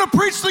 I'm gonna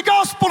preach the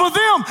gospel to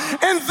them,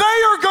 and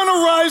they are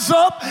gonna rise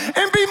up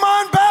and be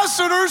my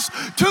ambassadors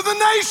to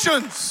the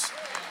nations.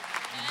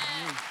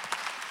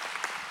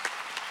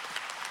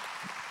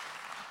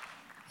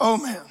 Oh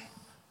man.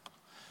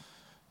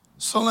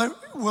 So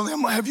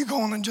William, I'll have you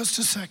going in just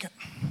a second.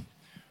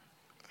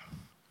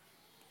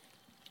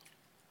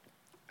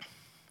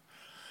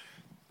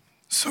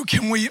 So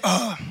can we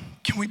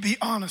be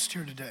honest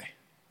here today?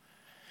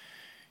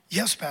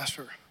 Yes,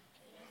 Pastor.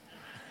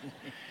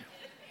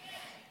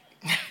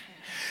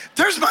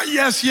 There's my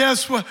yes,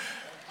 yes. You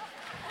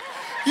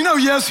know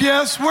yes,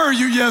 yes. Where are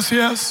you, yes,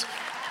 yes?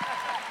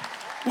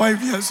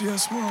 Wave yes,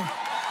 yes. Where are you?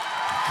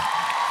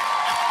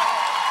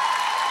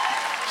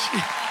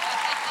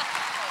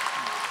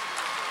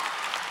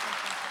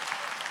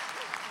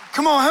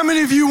 Come on, how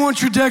many of you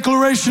want your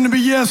declaration to be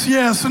yes,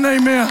 yes, and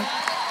amen?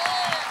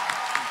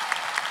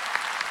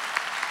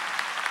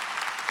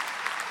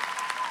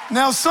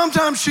 Now,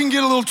 sometimes she can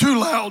get a little too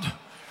loud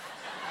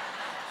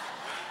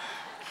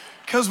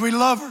because we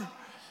love her.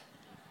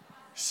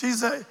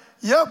 She's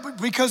but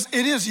because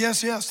it is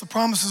yes, yes. The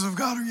promises of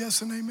God are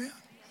yes and amen.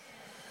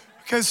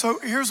 Okay, so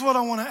here's what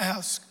I want to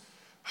ask.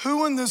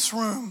 Who in this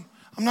room,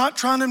 I'm not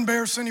trying to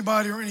embarrass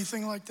anybody or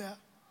anything like that,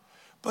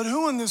 but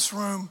who in this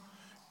room,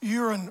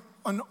 you're an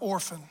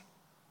orphan?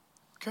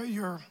 Okay,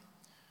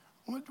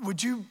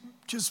 would you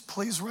just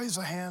please raise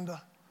a hand?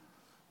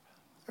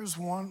 There's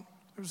one,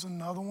 there's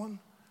another one.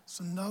 It's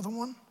another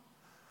one.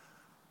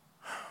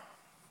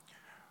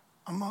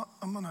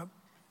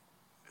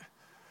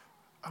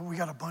 We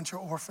got a bunch of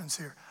orphans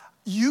here.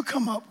 You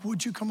come up,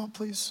 would you come up,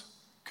 please?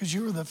 Because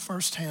you were the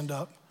first hand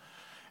up.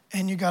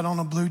 And you got on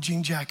a blue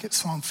jean jacket,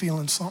 so I'm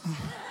feeling something.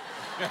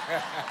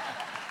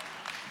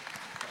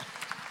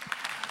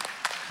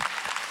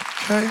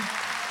 Okay?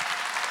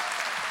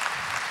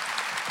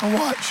 Now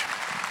watch.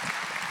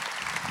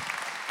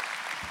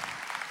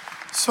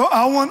 So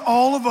I want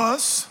all of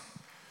us,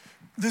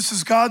 this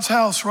is God's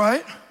house,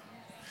 right?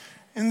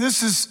 And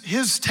this is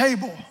his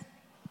table,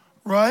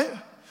 right?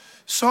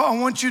 So I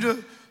want you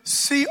to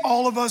see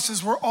all of us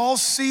as we're all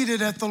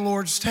seated at the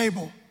Lord's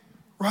table,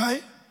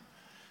 right?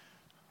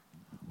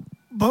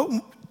 But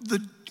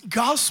the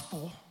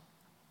gospel,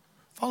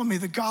 follow me,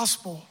 the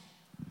gospel,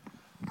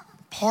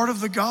 part of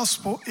the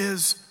gospel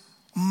is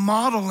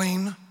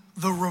modeling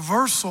the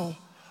reversal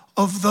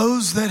of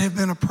those that have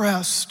been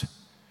oppressed,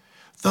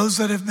 those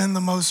that have been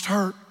the most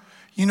hurt.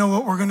 You know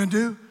what we're gonna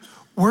do?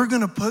 We're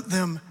gonna put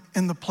them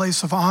in the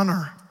place of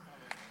honor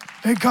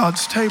at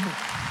God's table.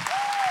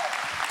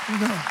 We're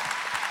gonna.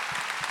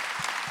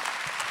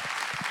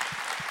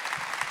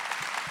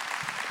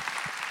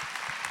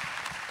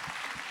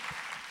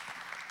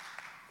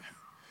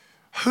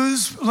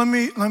 Let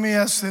me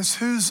ask this,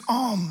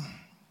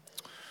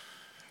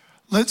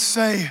 let's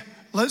say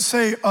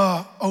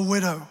a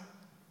widow.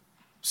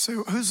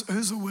 So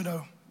who's a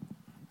widow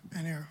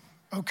in here?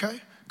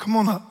 Okay, come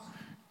on up.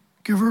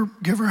 Give her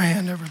a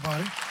hand,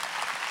 everybody.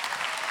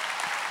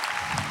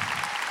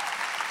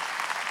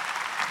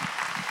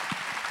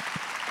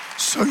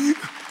 So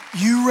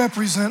you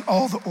represent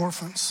all the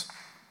orphans.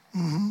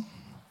 Mm-hmm.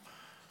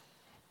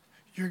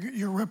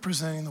 You're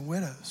representing the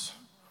widows.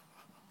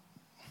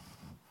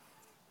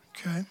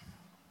 Okay.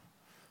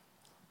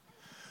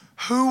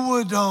 Who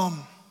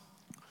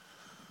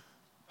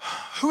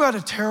had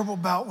a terrible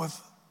bout with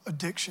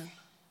addiction?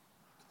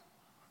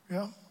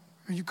 Yeah?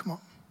 Here, you come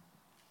up.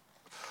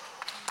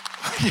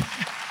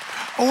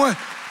 I want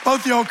both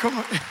of y'all come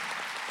up.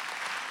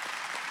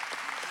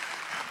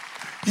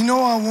 You know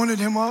why I wanted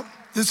him up?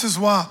 This is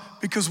why.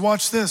 Because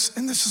watch this,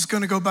 and this is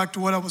going to go back to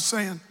what I was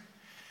saying.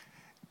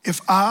 If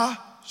I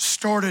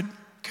started,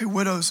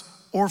 widows,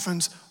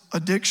 orphans,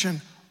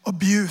 addiction,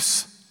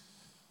 abuse,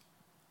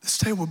 this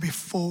table would be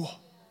full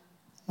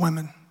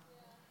women,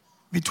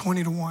 be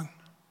 20-1.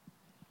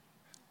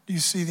 Do you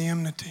see the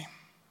enmity?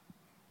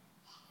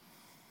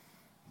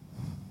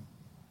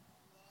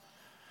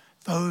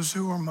 Those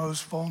who are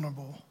most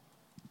vulnerable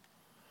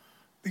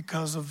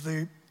because of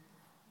the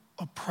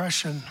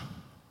oppression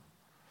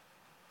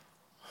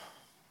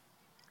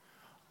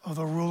of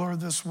the ruler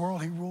of this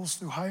world. He rules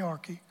through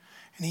hierarchy,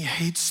 and he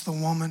hates the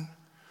woman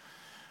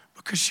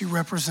because she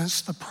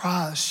represents the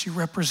prize. She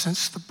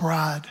represents the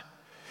bride.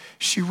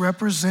 She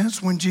represents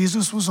when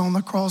Jesus was on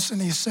the cross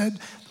and he said,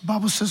 the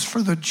Bible says,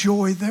 for the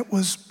joy that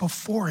was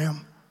before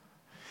him,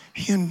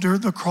 he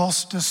endured the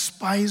cross,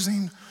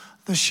 despising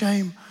the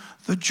shame.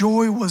 The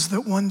joy was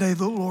that one day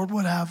the Lord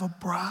would have a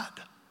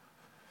bride.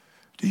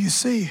 Do you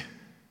see?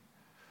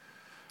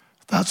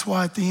 That's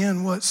why at the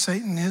end, what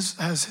Satan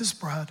has his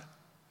bride.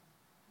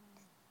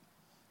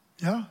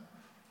 Yeah?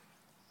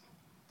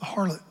 The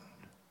harlot.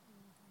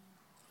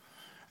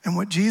 And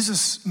what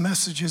Jesus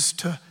messages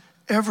to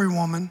every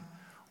woman,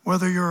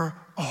 whether you're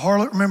a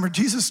harlot, remember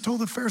Jesus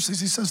told the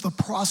Pharisees, he says the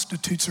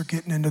prostitutes are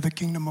getting into the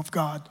kingdom of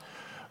God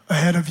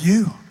ahead of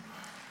you.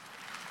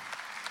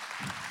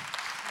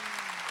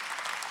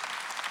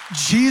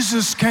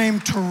 Jesus came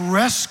to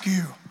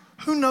rescue.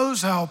 Who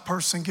knows how a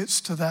person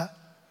gets to that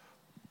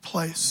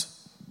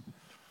place?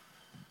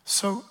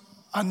 So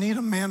I need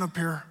a man up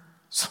here.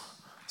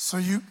 So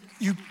you're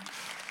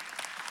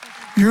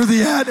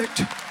the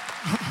addict.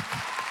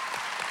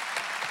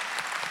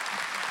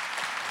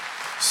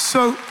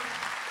 So,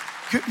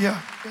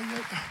 yeah.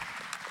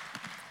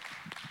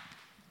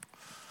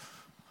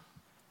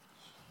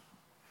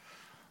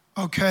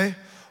 Okay?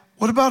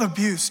 What about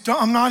abuse?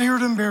 I'm not here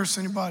to embarrass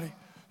anybody.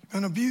 You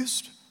been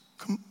abused?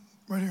 Come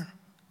right here.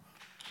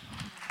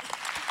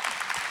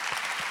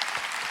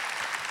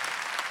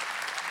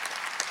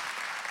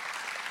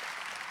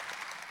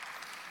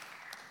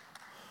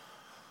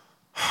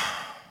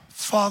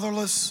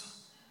 Fatherless,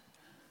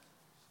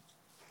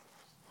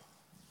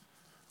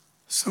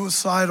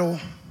 suicidal,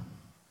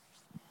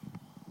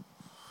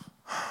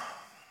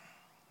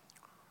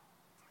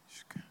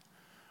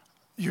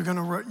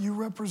 you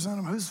represent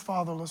them. Who's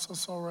fatherless? I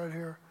saw right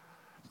here.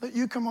 Let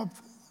you come up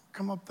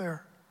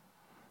there.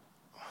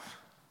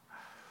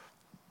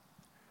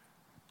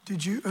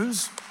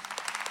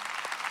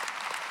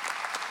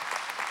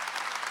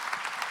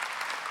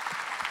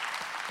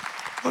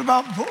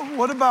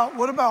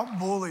 What about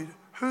bullied?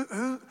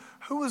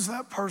 Who is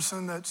that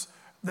person that's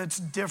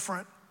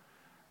different,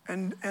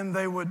 and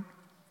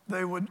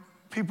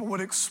people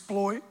would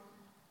exploit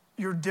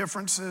your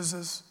differences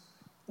as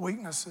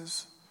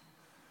weaknesses?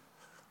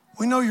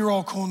 We know you're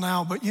all cool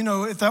now, but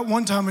at that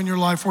one time in your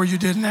life where you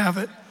didn't have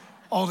it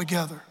all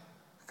together.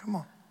 Come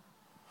on.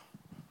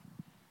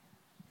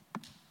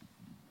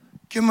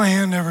 Give them a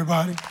hand,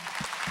 everybody.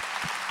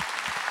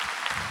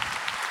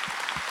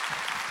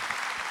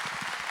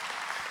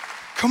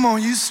 Come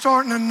on, you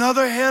starting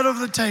another head of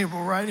the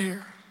table right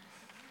here.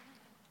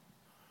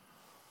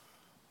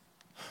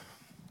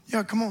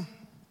 Yeah, come on.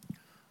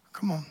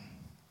 Come on.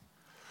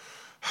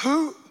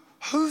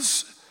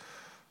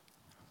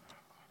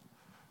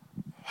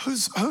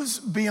 Who's,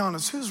 be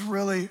honest, who's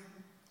really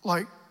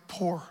like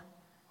poor?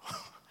 I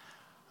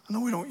know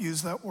we don't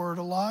use that word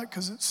a lot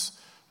because it's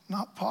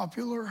not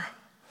popular.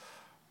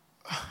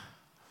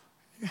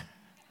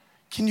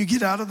 Can you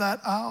get out of that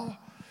aisle?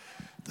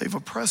 They've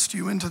oppressed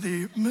you into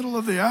the middle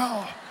of the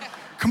aisle.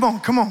 Come on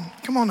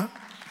up.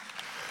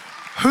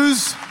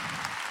 Who's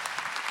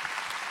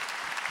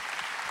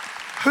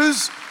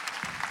let's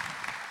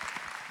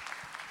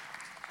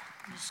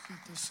get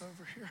this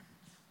over here.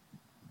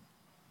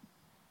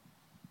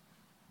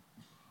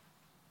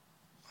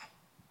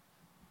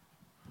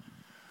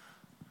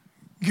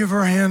 Give her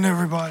a hand,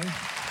 everybody.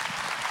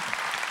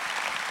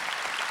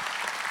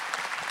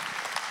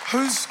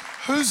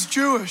 Who's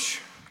Jewish?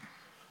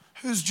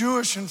 Who's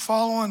Jewish and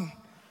following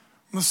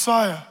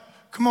Messiah?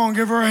 Come on,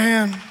 give her a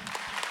hand.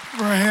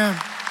 Give her a hand.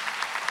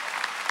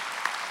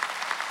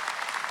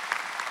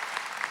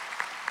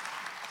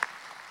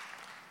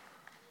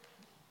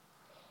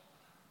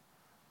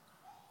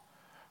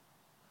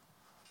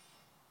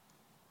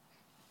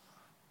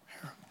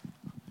 Here.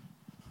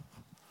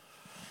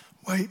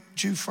 Wait,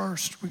 Jew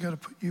first. We got to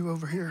put you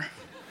over here.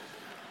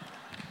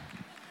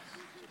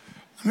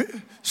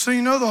 So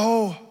you know the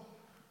whole,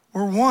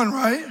 we're one,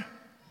 right?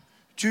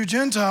 Jew,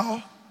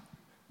 Gentile.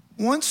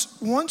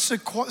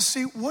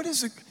 See, what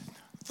is it?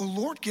 The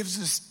Lord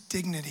gives us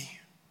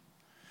dignity.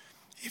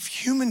 If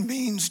human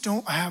beings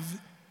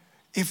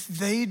if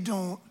they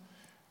don't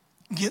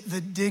get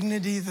the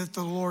dignity that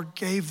the Lord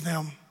gave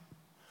them,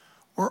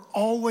 we're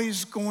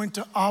always going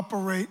to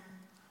operate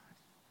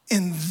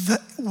in the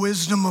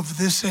wisdom of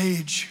this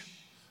age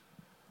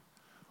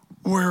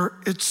where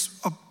it's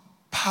a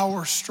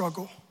power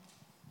struggle.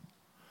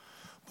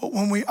 But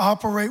when we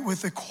operate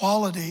with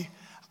equality,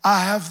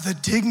 I have the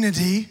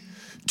dignity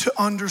to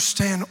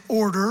understand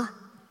order.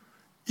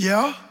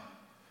 Yeah?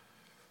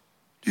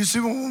 Do you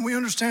see, when we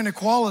understand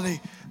equality,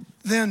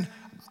 then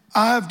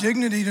I have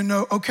dignity to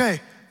know,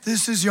 okay,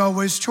 this is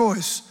Yahweh's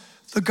choice.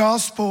 The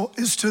gospel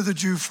is to the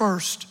Jew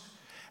first.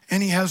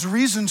 And he has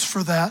reasons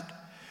for that.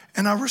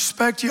 And I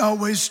respect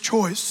Yahweh's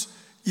choice.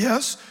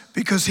 Yes,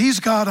 because he's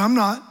God, I'm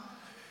not.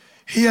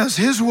 He has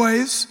his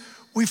ways.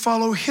 We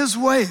follow his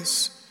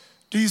ways.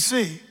 Do you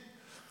see?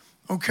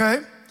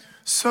 Okay?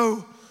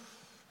 So,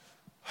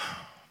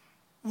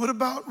 what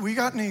about,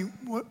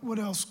 what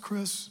else,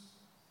 Chris?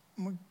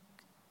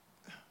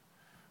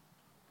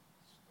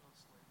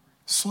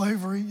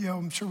 Slavery, yeah,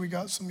 I'm sure we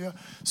got some, yeah.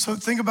 So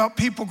think about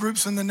people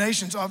groups in the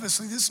nations.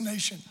 Obviously, this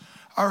nation,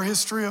 our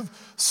history of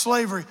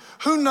slavery.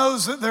 Who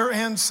knows that their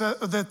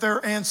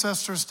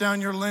ancestors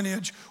down your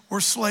lineage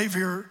were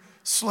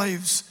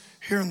slaves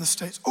here in the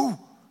States? Oh,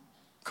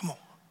 come on.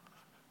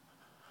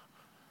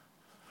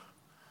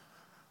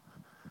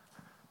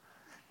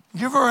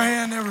 Give her a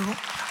hand, everyone.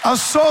 I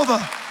saw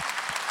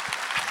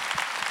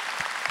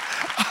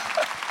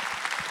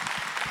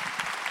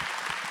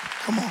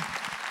come on.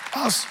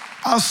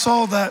 I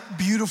saw that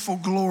beautiful,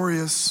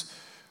 glorious,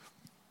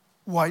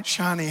 white,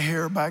 shiny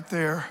hair back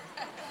there.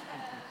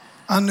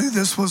 I knew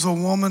this was a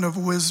woman of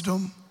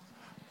wisdom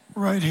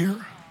right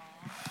here.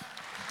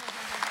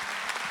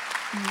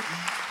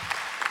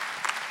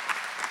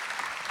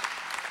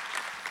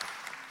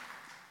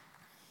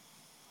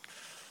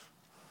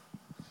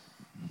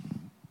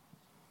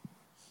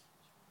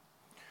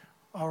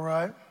 All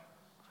right.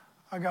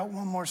 I got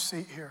one more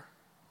seat here.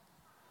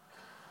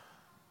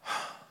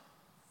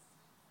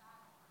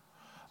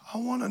 I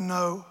want to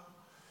know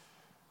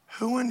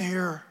who in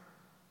here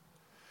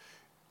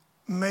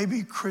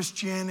maybe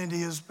Christianity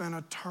has been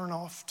a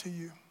turnoff to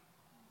you.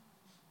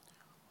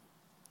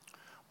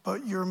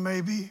 but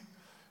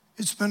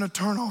it's been a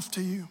turnoff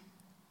to you.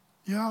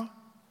 Yeah?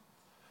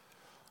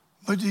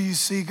 But do you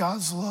see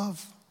God's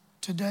love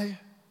today?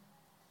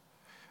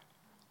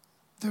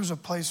 There's a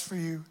place for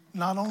you.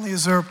 Not only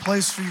is there a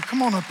place for you,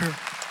 come on up here.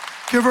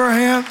 Give her a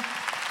hand.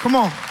 Come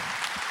on.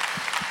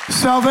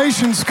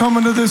 Salvation's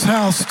coming to this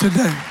house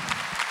today.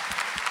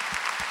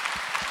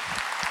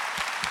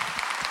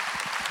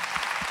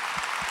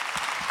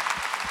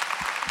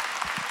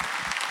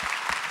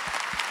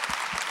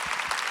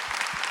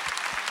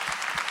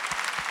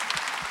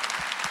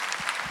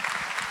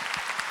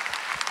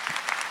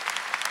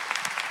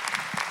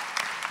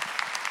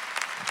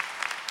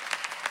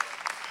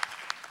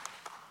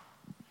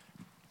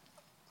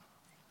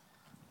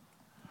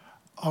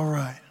 All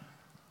right.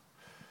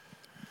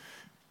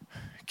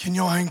 Can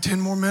y'all hang 10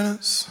 more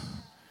minutes?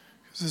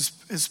 Because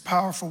it's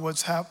powerful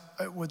what's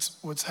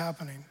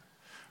happening.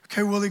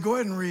 Okay, Willie, go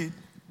ahead and read.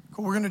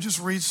 We're going to just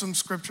read some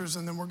scriptures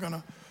and then we're going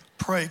to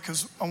pray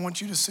because I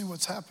want you to see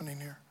what's happening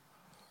here.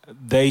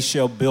 They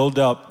shall build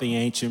up the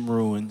ancient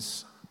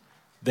ruins.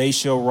 They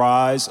shall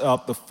rise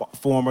up the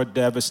former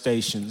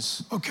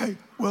devastations. Okay,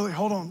 Willie,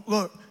 hold on.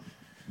 Look.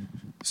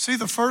 See,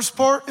 the first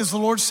part is the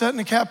Lord setting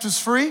the captives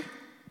free.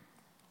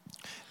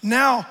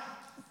 Now,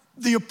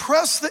 the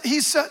oppressed that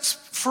he sets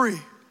free.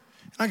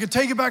 And I can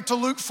take it back to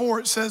Luke 4.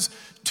 It says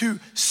to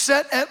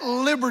set at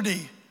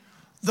liberty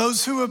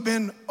those who have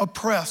been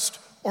oppressed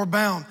or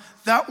bound.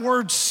 That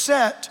word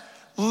set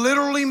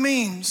literally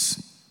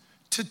means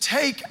to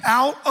take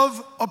out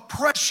of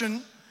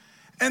oppression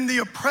and the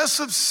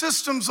oppressive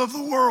systems of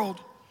the world,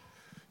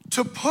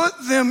 to put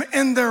them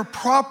in their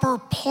proper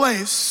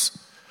place,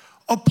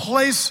 a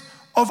place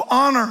of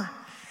honor.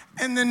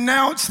 And then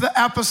now it's the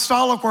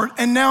apostolic word.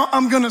 And now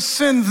I'm going to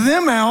send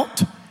them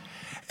out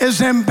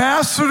as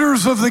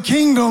ambassadors of the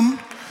kingdom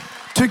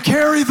to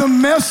carry the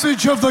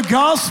message of the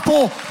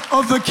gospel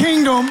of the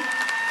kingdom.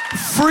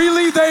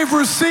 Freely they've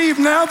received,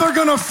 now they're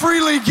going to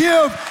freely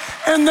give,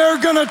 and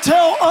they're going to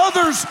tell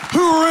others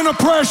who are in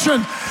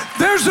oppression,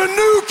 there's a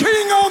new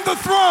king on the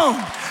throne,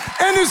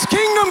 and his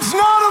kingdom's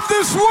not of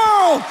this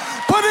world,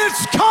 but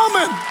it's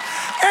coming,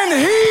 and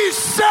he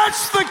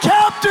sets the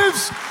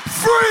captives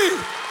free.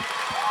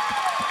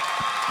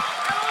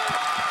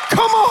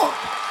 Come on.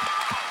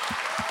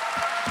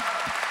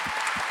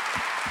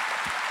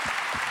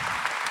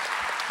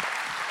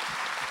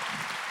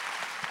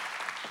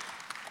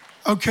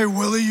 Okay,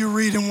 Willie, you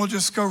read and we'll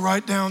just go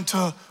right down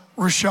to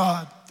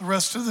Rashad, the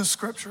rest of the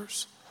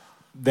scriptures.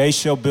 They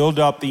shall build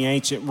up the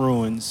ancient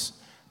ruins.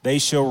 They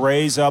shall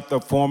raise up the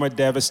former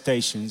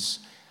devastations.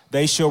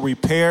 They shall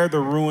repair the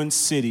ruined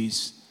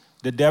cities,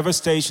 the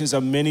devastations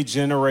of many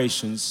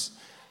generations.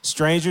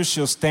 Strangers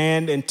shall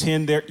stand and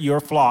tend your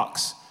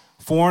flocks.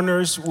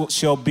 Foreigners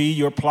shall be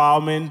your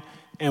plowmen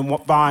and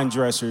vine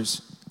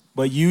dressers,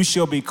 but you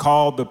shall be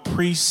called the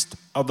priest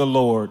of the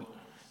Lord.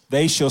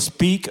 They shall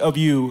speak of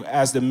you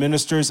as the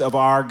ministers of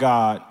our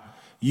God.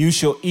 You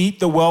shall eat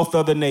the wealth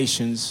of the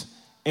nations,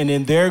 and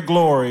in their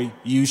glory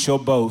you shall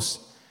boast.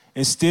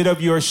 Instead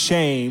of your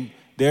shame,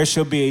 there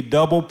shall be a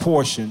double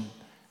portion.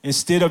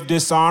 Instead of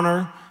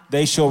dishonor,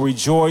 they shall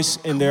rejoice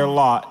in their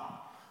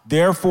lot.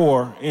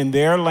 Therefore, in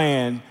their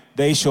land,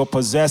 they shall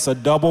possess a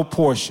double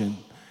portion.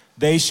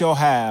 They shall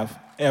have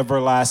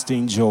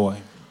everlasting joy.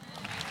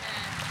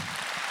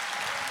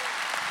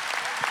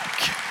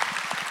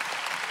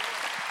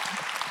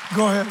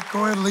 Go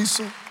ahead,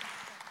 Lisa.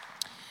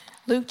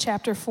 Luke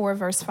chapter 4,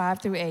 verse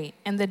 5 through 8.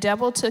 And the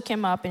devil took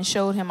him up and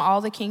showed him all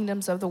the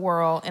kingdoms of the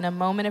world in a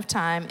moment of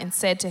time and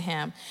said to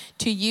him,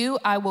 to you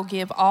I will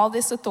give all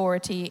this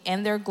authority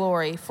and their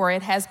glory, for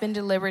it has been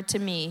delivered to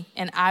me,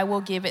 and I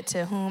will give it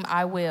to whom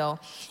I will.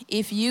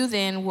 If you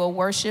then will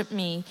worship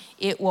me,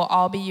 it will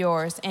all be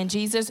yours. And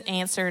Jesus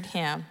answered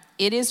him,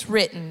 it is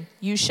written,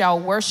 you shall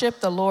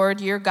worship the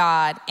Lord your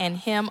God, and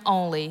him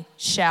only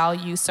shall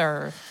you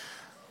serve.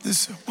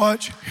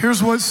 Watch,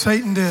 here's what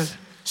Satan did.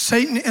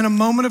 Satan, in a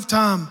moment of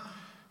time,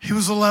 he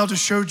was allowed to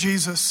show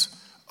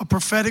Jesus a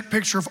prophetic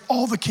picture of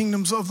all the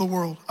kingdoms of the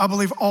world. I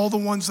believe all the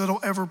ones that'll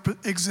ever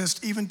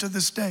exist, even to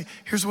this day.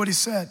 Here's what he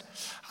said.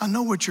 I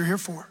know what you're here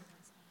for.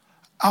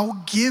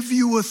 I'll give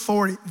you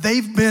authority.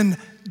 They've been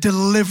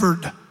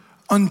delivered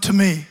unto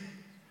me.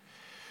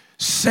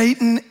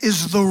 Satan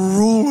is the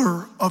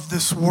ruler of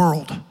this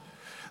world.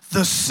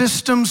 The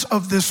systems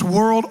of this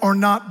world are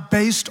not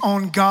based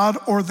on God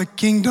or the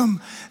kingdom.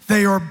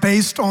 They are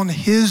based on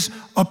his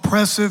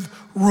oppressive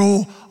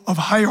rule of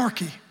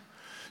hierarchy.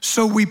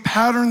 So we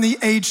pattern the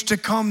age to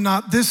come,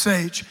 not this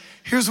age.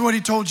 Here's what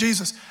he told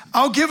Jesus.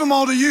 I'll give them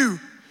all to you.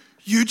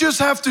 You just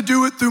have to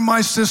do it through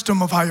my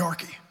system of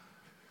hierarchy.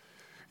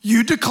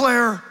 You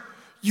declare,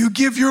 you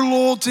give your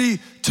loyalty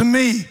to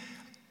me.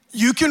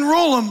 You can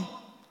rule them,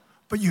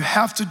 but you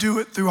have to do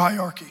it through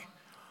hierarchy.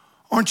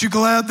 Aren't you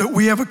glad that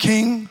we have a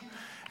king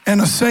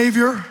and a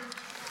savior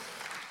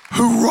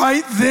who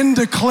right then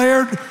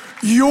declared,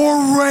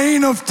 your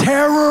reign of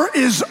terror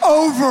is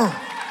over.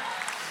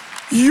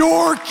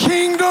 Your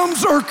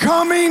kingdoms are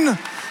coming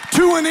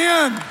to an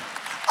end.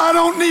 I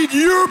don't need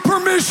your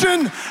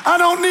permission. I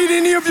don't need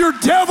any of your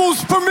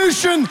devil's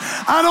permission.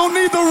 I don't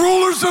need the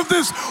rulers of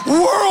this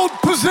world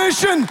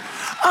position.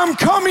 I'm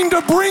coming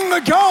to bring the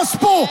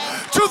gospel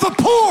to the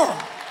poor.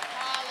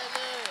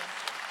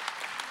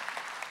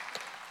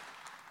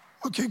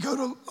 Okay, go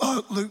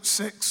to Luke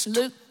 6.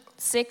 Luke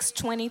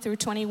 6:20 through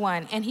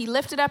 21. And he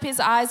lifted up his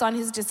eyes on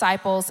his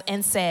disciples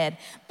and said,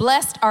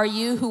 "Blessed are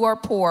you who are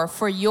poor,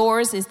 for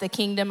yours is the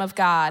kingdom of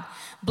God.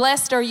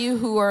 Blessed are you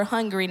who are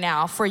hungry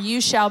now, for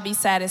you shall be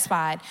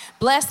satisfied.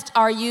 Blessed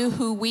are you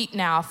who weep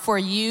now, for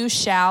you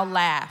shall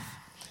laugh."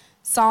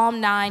 Psalm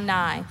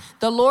 9:9.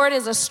 The Lord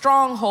is a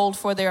stronghold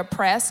for the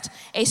oppressed,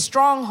 a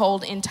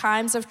stronghold in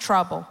times of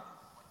trouble.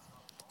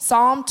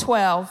 Psalm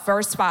 12,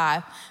 verse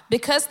 5.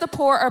 Because the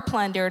poor are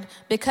plundered,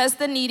 because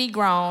the needy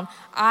groan,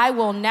 I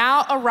will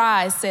now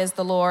arise, says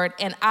the Lord,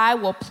 and I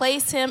will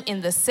place him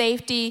in the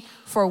safety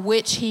for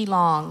which he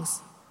longs.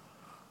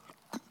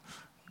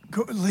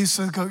 Go,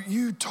 Lisa, go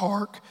you,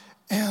 Tark,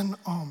 and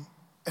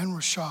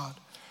Rashad.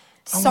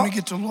 I want to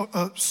get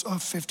to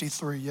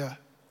 53, yeah.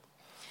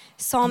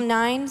 Psalm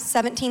 9,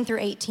 17 through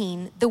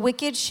 18. The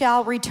wicked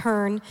shall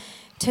return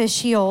to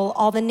Sheol,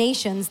 all the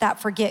nations that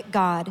forget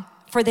God.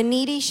 For the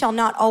needy shall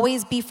not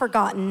always be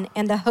forgotten,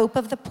 and the hope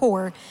of the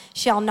poor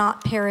shall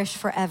not perish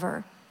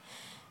forever.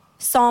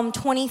 Psalm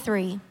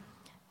 23.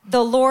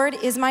 The Lord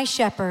is my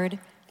shepherd,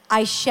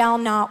 I shall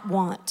not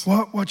want.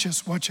 Watch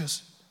this.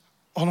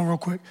 Hold on real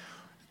quick.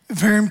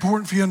 Very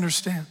important for you to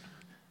understand.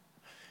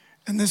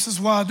 And this is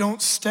why I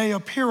don't stay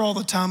up here all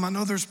the time. I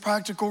know there's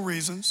practical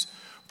reasons,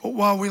 but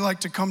why we like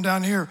to come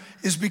down here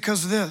is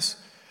because of this.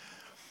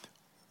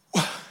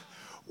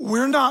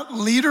 We're not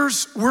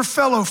leaders, we're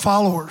fellow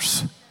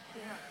followers.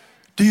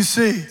 Do you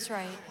see? That's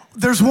right.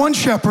 There's one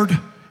shepherd,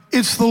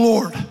 it's the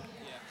Lord.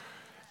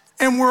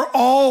 And we're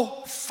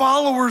all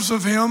followers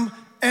of him.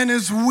 And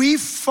as we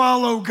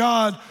follow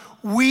God,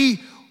 we're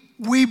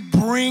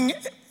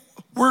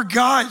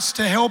guides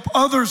to help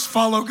others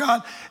follow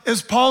God.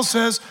 As Paul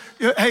says,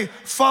 hey,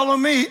 follow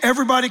me.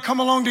 Everybody come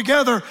along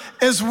together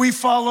as we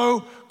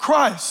follow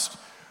Christ.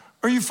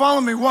 Are you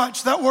following me?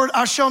 Watch that word,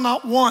 I shall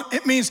not want.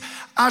 It means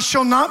I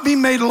shall not be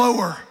made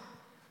lower.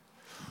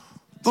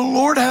 The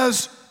Lord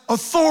has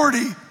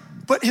authority,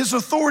 but his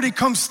authority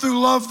comes through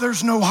love.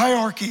 There's no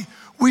hierarchy.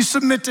 We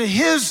submit to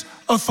his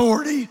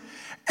authority,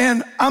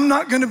 and I'm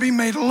not going to be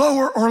made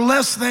lower or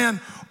less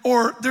than,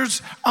 or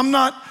I'm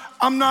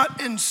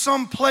not in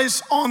some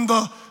place on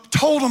the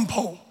totem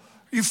pole.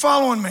 Are you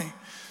following me?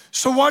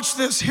 So watch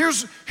this.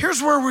 Here's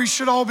where we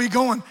should all be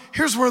going.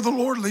 Here's where the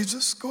Lord leads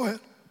us. Go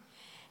ahead.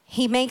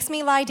 He makes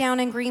me lie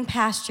down in green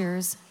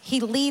pastures. He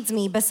leads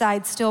me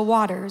beside still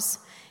waters.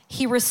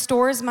 He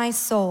restores my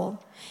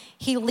soul.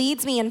 He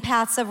leads me in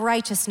paths of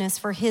righteousness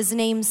for his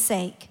name's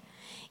sake.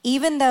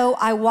 Even though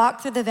I walk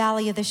through the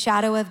valley of the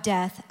shadow of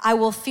death, I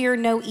will fear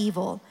no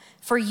evil,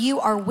 for you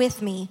are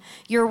with me.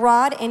 Your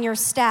rod and your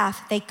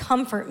staff, they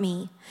comfort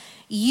me.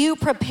 You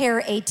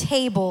prepare a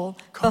table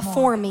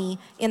before me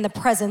in the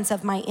presence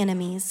of my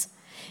enemies.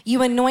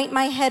 You anoint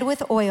my head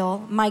with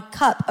oil, my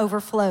cup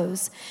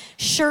overflows.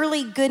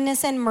 Surely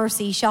goodness and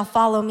mercy shall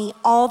follow me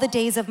all the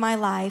days of my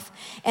life,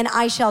 and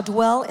I shall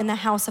dwell in the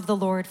house of the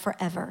Lord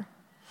forever.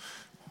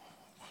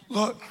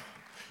 Look,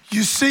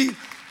 you see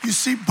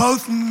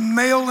both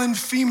male and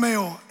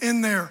female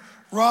in there,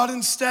 rod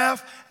and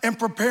staff, and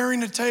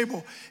preparing a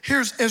table.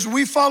 As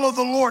we follow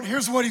the Lord,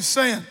 here's what he's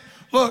saying.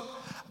 Look,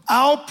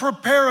 I'll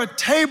prepare a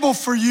table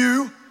for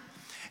you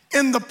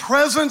in the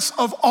presence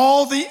of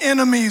all the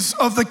enemies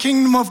of the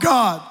kingdom of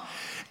God.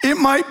 It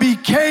might be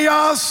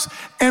chaos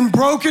and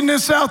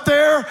brokenness out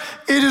there.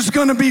 It is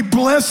going to be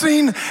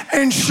blessing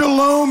and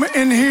shalom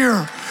in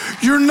here.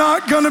 You're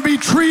not going to be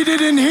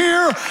treated in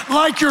here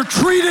like you're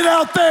treated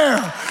out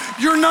there.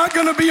 You're not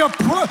going to be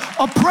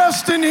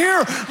oppressed in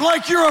here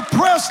like you're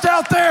oppressed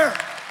out there.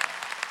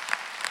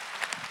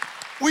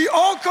 We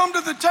all come to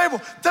the table.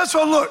 That's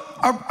why, look,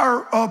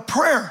 our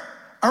prayer,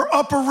 our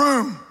upper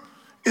room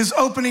is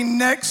opening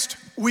next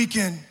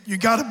weekend. You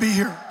got to be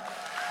here.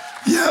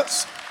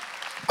 Yes.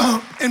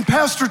 And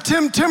Pastor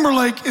Tim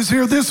Timberlake is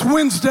here this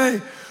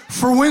Wednesday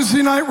for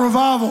Wednesday night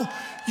revival.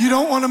 You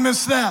don't want to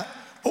miss that.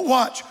 But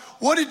watch.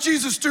 What did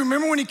Jesus do?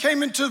 Remember when he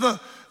came into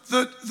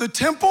the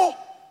temple?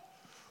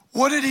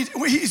 What did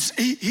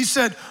he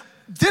said,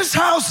 this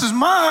house is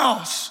my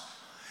house.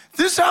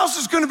 This house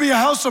is going to be a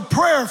house of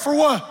prayer for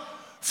what?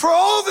 For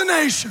all the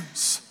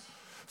nations,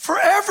 for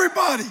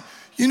everybody.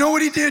 You know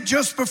what he did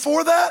just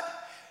before that?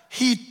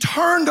 He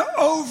turned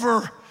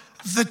over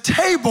the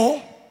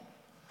table.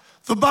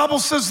 The Bible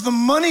says the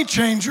money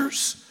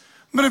changers,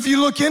 but if you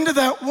look into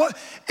that,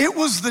 it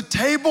was the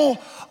table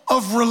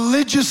of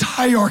religious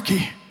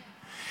hierarchy.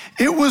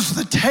 It was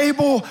the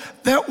table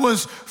that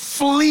was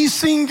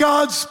fleecing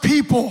God's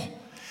people.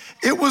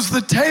 It was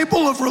the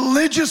table of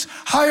religious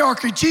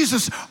hierarchy.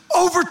 Jesus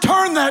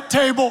overturned that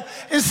table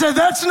and said,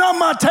 that's not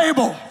my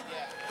table.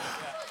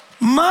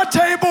 My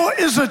table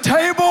is a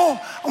table.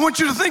 I want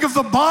you to think of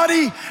the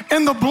body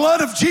and the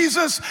blood of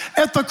Jesus.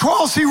 At the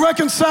cross, he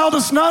reconciled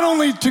us not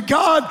only to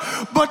God,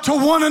 but to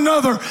one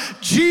another.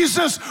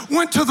 Jesus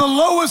went to the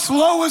lowest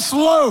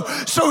low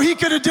so he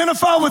could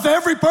identify with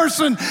every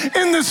person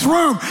in this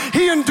room.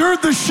 He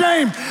endured the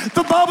shame.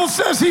 The Bible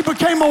says he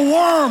became a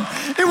worm.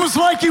 It was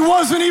like he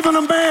wasn't even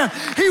a man.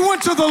 He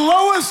went to the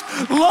lowest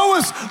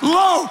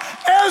low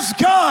as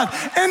God,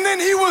 and then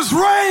he was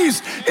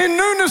raised in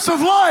newness of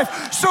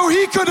life so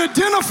he could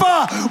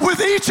identify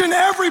with each and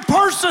every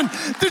person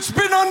that's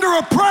been under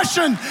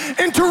oppression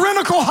and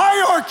tyrannical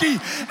hierarchy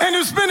and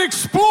has been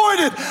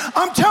exploited.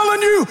 I'm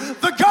telling you,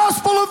 the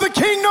gospel of the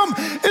kingdom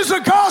is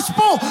a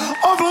gospel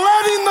of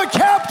letting the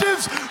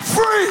captives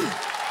free.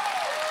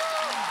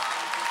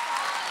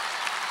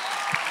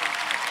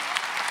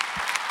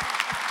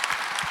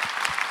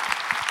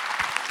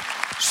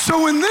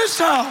 So in this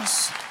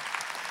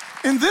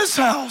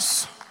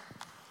house,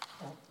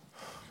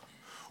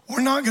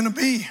 we're not going to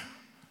be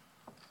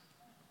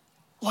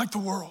like the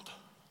world.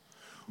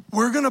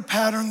 We're going to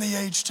pattern the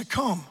age to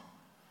come,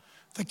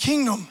 the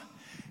kingdom.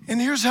 And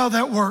here's how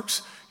that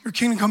works. Your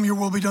kingdom come, your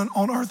will be done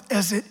on earth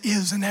as it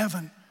is in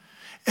heaven.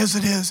 As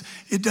it is,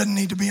 it doesn't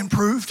need to be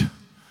improved.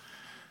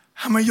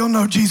 How many of y'all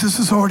know Jesus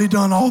has already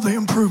done all the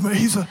improvement?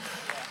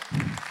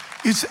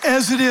 It's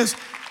as it is.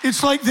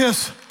 It's like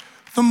this.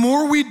 The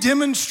more we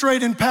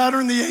demonstrate and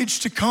pattern the age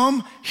to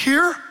come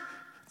here,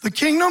 the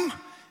kingdom,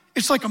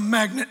 it's like a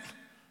magnet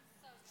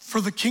for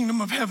the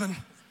kingdom of heaven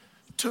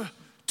to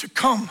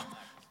come.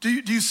 Do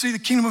you see the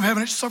kingdom of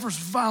heaven? It suffers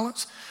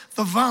violence.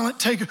 The violent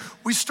take it.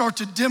 We start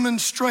to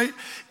demonstrate.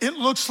 It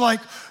looks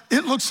like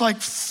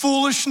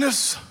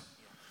foolishness.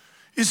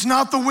 It's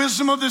not the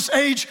wisdom of this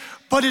age,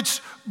 but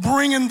it's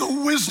bringing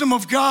the wisdom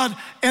of God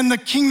and the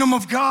kingdom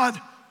of God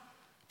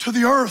to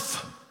the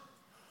earth.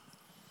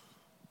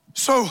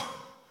 So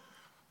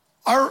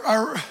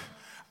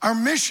our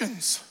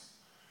missions,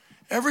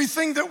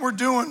 everything that we're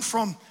doing,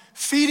 from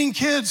feeding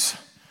kids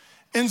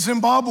in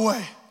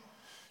Zimbabwe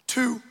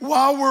to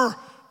while we're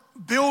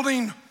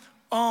building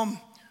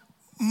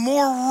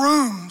more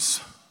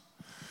rooms,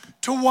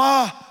 to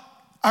why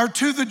our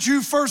To the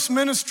Jew First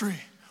ministry.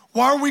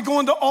 Why are we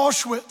going to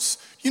Auschwitz?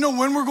 You know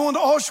when we're going to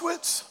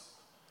Auschwitz?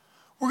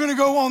 We're going to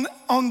go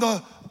on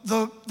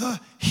the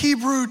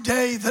Hebrew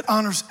day that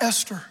honors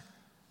Esther.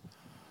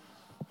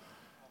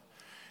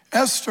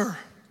 Esther,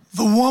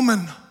 the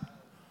woman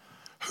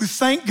who,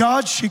 thank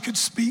God, she could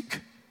speak.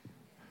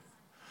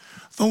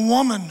 The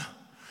woman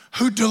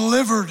who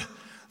delivered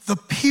the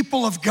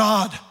people of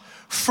God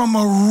from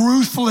a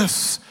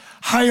ruthless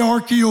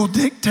hierarchical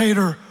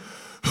dictator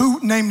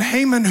named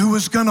Haman, who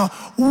was gonna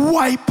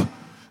wipe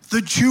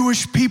the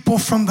Jewish people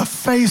from the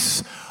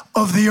face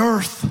of the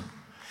earth.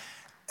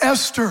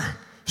 Esther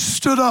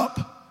stood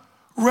up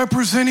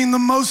representing the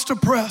most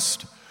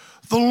oppressed.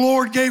 The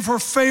Lord gave her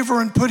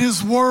favor and put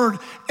his word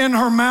in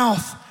her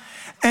mouth,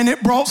 and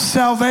it brought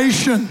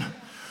salvation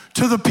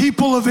to the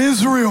people of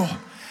Israel.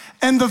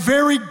 And the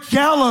very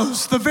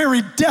gallows, the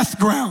very death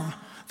ground,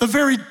 the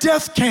very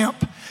death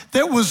camp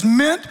that was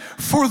meant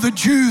for the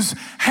Jews,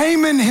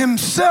 Haman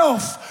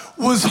himself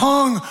was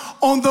hung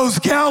on those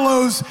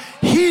gallows.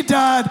 He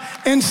died,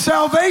 and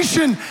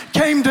salvation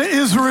came to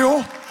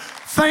Israel.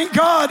 Thank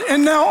God.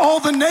 And now all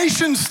the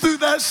nations through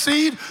that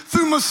seed,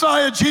 through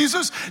Messiah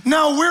Jesus,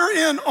 now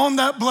we're in on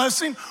that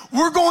blessing.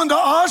 We're going to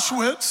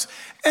Auschwitz,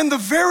 and the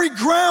very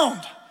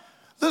ground,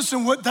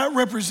 listen what that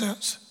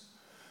represents.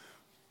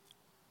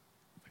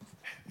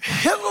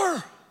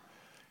 Hitler,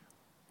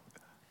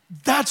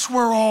 that's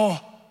where all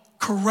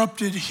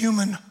corrupted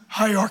human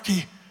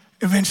hierarchy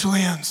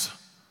eventually ends.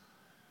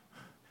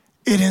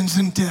 It ends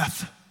in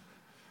death.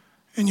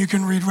 And you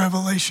can read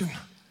Revelation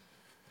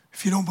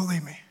if you don't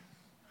believe me.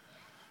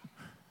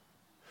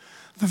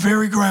 The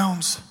very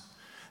grounds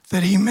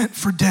that he meant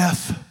for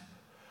death,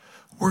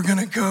 we're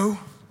gonna go,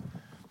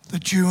 the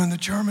Jew and the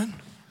German,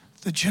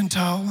 the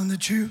Gentile and the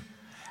Jew,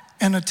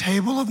 and a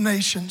table of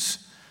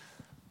nations,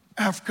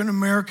 African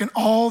American,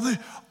 all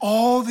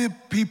the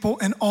people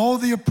and all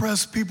the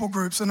oppressed people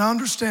groups. And I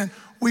understand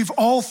we've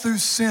all through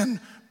sin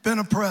been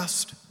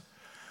oppressed,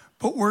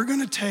 but we're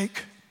gonna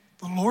take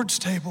the Lord's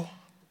table,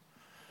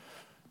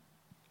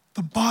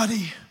 the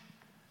body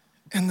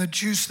and the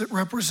juice that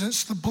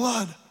represents the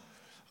blood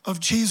of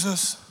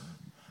Jesus,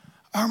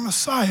 our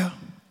Messiah.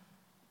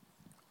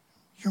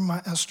 You're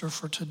my Esther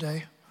for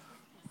today.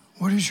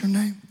 What is your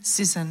name?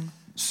 Susan.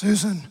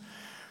 Susan.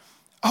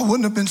 I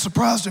wouldn't have been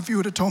surprised if you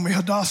would have told me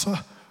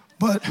Hadassah,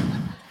 but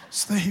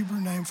it's the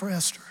Hebrew name for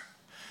Esther.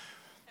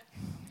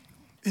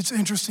 It's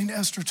interesting,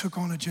 Esther took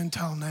on a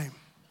Gentile name.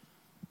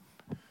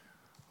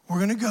 We're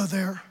gonna go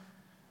there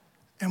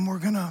and we're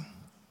gonna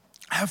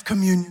have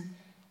communion.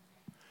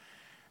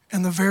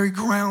 And the very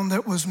ground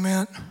that was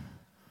meant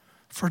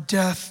for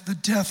death, the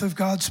death of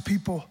God's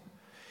people,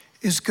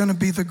 is gonna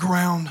be the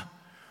ground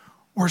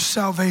where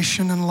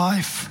salvation and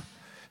life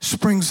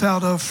springs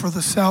out of, for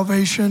the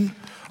salvation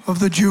of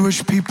the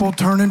Jewish people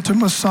turning to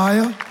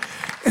Messiah,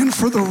 and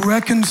for the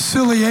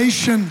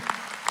reconciliation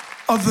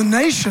of the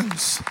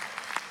nations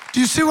Do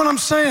you see what I'm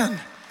saying?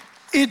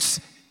 It's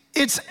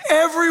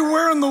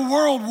everywhere in the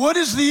world. What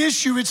is the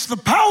issue? It's the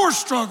power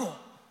struggle.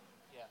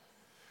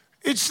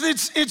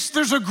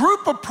 There's a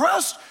group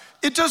oppressed.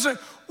 It doesn't,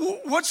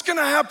 what's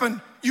gonna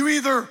happen? You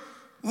either,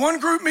 one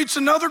group meets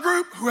another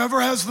group,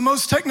 whoever has the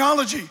most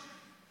technology.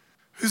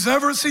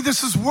 See,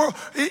 this is world,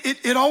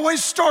 it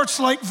always starts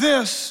like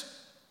this.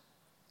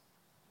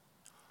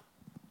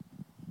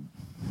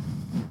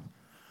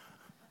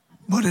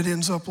 But it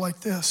ends up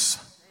like this.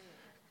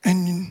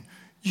 And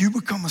you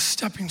become a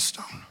stepping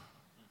stone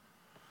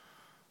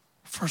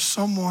for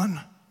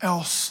someone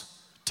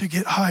else to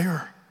get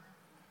higher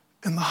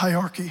in the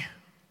hierarchy.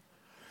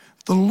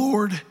 The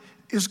Lord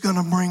is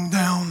gonna bring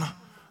down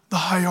the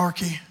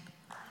hierarchy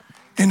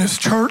in his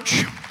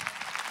church.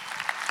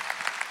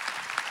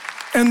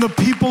 And the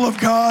people of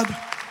God,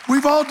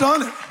 we've all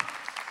done it.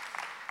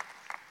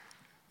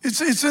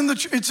 It's in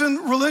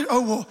religion.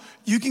 Oh, well,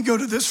 you can go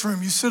to this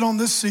room, you sit on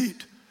this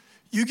seat.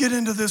 You get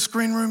into this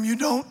green room, you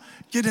don't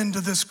get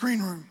into this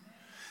green room.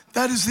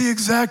 That is the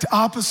exact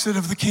opposite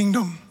of the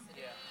kingdom.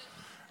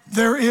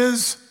 There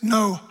is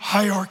no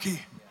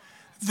hierarchy.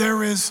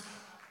 There is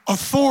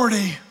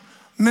authority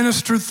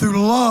ministered through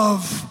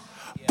love,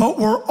 but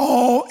we're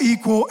all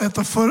equal at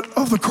the foot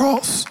of the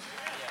cross.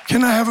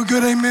 Can I have a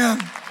good amen?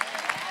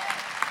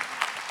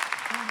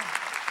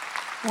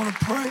 I want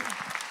to pray.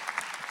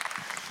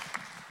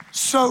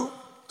 So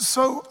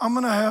I'm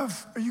going to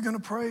have, are you going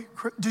to pray?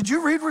 Did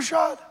you read,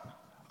 Rashad?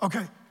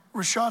 Okay,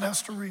 Rashad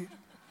has to read.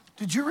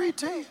 Did you read,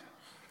 T?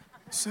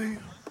 See,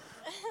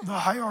 the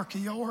hierarchy,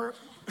 y'all heard?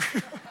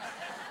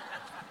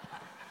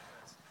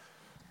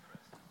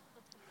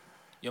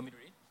 You want me to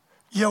read?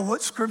 Yeah,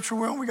 what scripture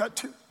we're on? We got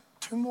two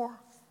more?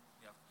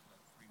 Yeah,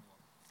 3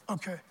 more.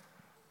 Okay.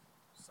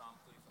 Psalm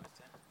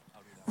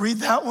 35:10. Read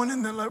that one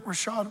and then let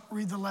Rashad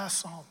read the last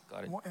psalm.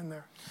 Got it. In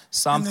there.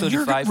 Psalm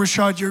 35.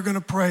 Rashad, you're going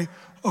to pray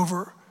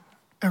over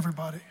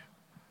everybody.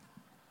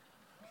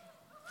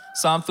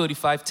 Psalm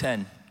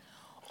 35:10.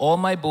 All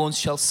my bones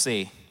shall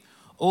say,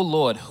 O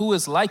Lord, who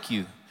is like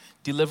you,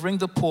 delivering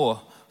the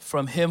poor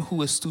from him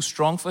who is too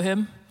strong for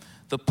him,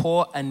 the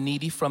poor and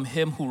needy from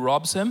him who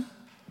robs him?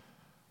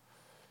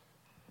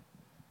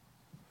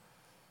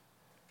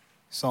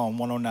 Psalm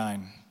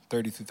 109,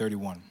 30 through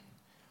 31.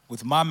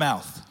 With my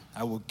mouth,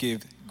 I will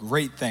give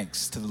great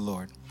thanks to the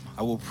Lord.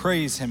 I will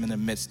praise him in the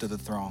midst of the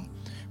throng,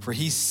 for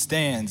he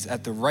stands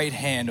at the right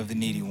hand of the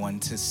needy one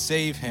to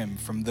save him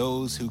from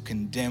those who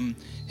condemn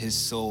his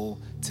soul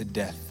to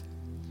death.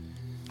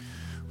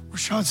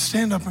 Rashad,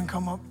 stand up and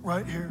come up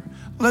right here.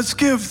 Let's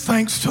give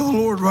thanks to the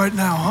Lord right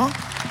now, huh?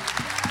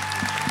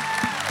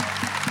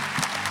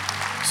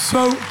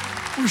 So,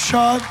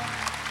 Rashad,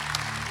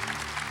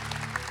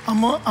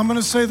 I'm going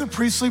to say the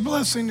priestly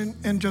blessing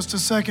in just a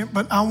second,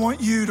 but I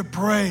want you to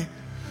pray.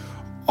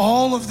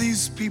 All of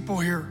these people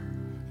here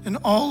and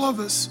all of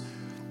us,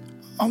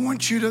 I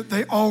want you to,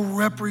 they all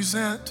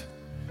represent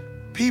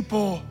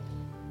people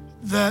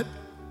that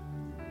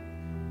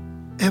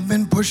have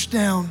been pushed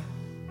down.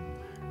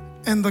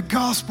 And the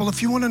gospel,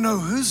 if you want to know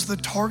who's the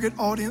target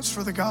audience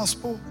for the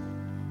gospel,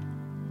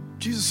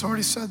 Jesus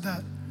already said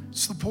that.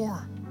 It's the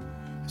poor.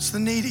 It's the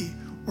needy.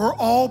 We're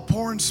all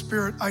poor in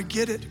spirit. I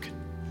get it.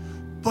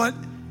 But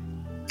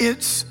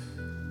it's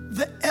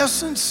the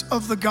essence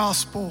of the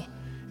gospel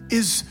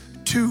is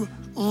to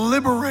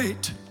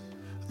liberate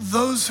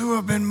those who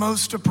have been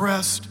most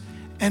oppressed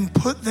and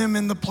put them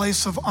in the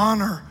place of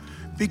honor,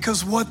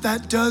 because what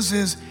that does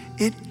is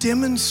it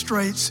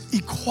demonstrates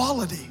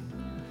equality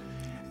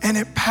and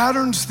it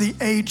patterns the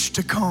age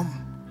to come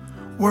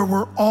where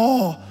we're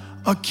all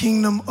a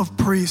kingdom of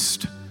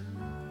priests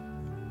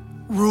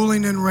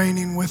ruling and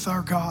reigning with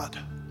our God.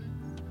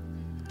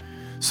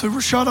 So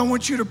Rashad, I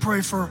want you to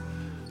pray for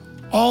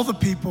all the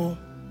people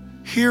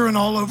here and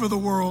all over the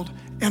world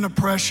in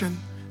oppression,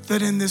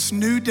 that in this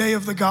new day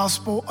of the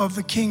gospel of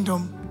the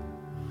kingdom,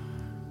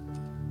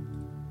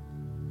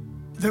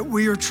 that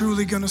we are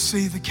truly going to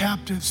see the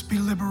captives be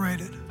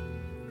liberated.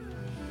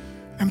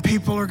 And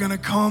people are going to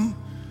come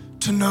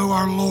to know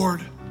our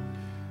Lord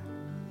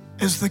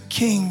as the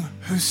King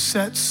who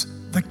sets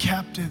the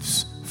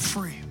captives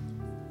free.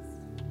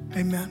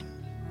 Amen.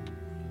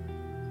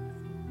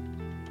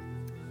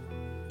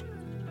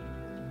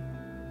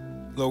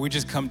 Lord, we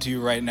just come to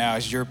you right now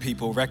as your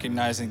people,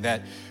 recognizing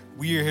that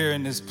we are here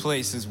in this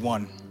place as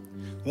one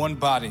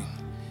body.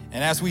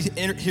 And as we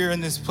enter here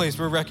in this place,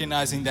 we're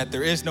recognizing that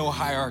there is no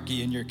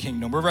hierarchy in your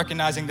kingdom. We're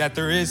recognizing that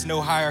there is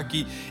no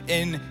hierarchy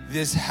in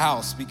this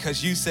house,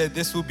 because you said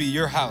this will be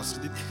your house,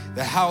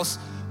 the house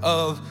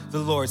of the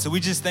Lord. So we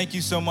just thank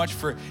you so much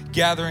for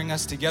gathering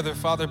us together,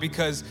 Father,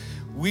 because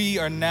we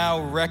are now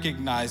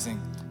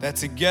recognizing that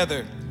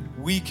together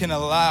we can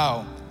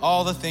allow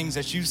all the things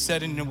that you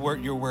said in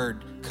your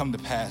word come to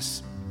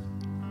pass.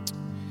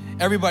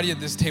 Everybody at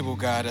this table,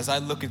 God, as I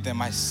look at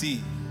them, I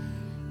see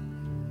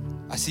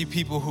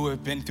people who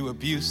have been through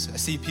abuse. I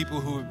see people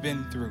who have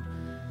been through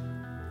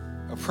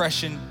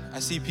oppression. I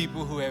see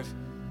people who have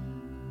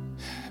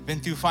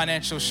been through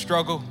financial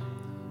struggle.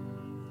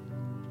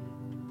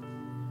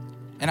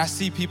 And I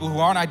see people who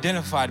aren't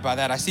identified by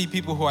that. I see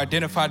people who are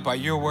identified by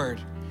your word.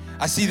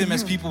 I see them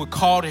as people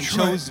called and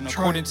chosen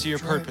according to your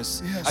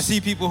purpose. Yes. I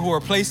see people who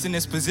are placed in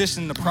this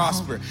position to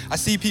prosper. I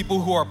see people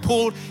who are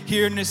pulled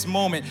here in this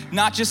moment,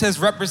 not just as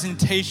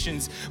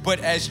representations, but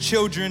as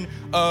children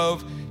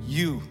of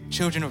you,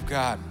 children of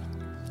God.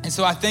 And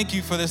so I thank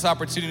you for this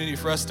opportunity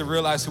for us to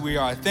realize who we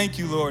are. I thank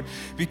you, Lord,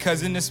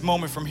 because in this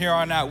moment from here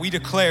on out, we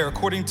declare,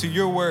 according to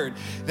your word,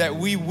 that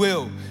we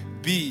will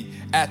be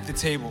at the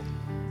table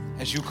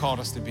as you called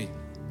us to be.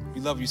 We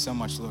love you so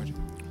much, Lord.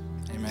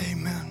 Amen.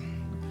 Amen.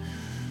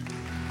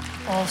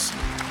 Awesome.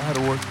 I had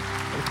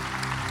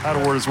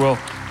a word as well.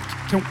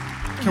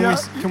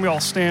 Can we all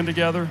stand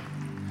together?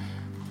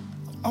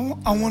 I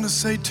want to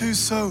say too,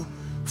 so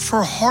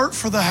for Heart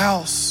for the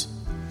House,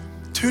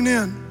 tune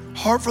in,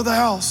 Heart for the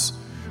House,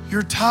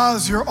 your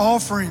tithes, your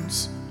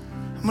offerings.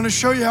 I'm going to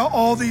show you how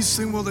all these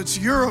things, well, it's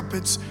Europe,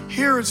 it's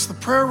here, it's the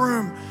prayer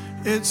room,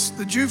 it's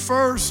the Jew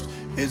First,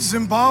 it's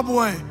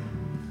Zimbabwe.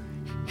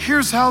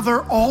 Here's how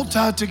they're all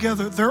tied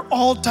together. They're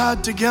all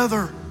tied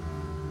together.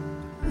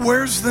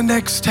 Where's the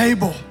next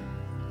table?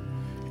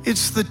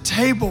 It's the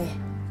table.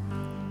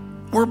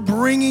 We're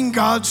bringing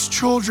God's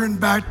children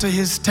back to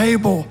his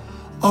table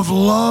of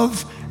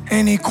love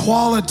and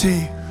equality,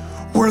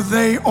 where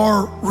they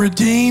are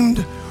redeemed,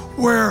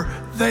 where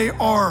they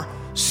are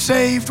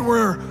saved,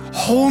 where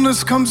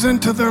wholeness comes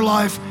into their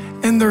life,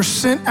 and they're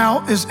sent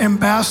out as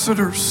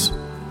ambassadors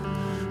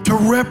to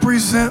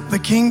represent the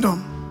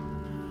kingdom.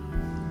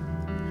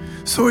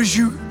 So as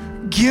you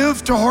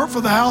give to Heart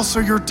for the House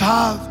or your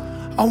tithe,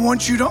 I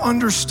want you to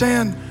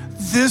understand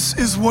this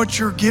is what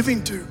you're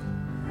giving to.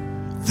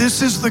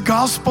 This is the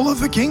gospel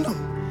of the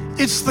kingdom.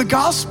 It's the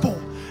gospel.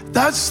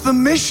 That's the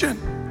mission.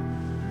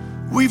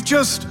 We've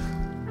just,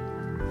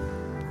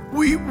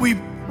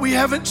 we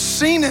haven't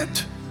seen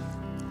it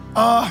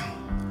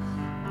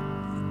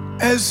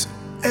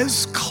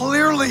as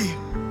clearly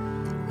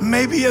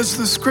maybe as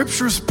the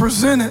scriptures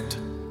present it,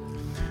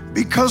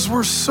 because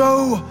we're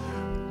so,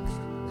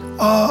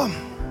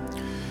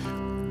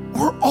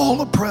 we're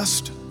all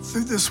oppressed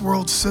through this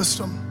world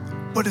system,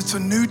 but it's a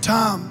new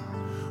time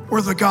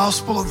where the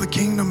gospel of the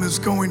kingdom is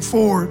going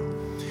forward.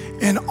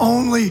 And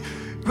only,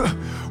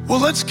 well,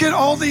 let's get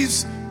all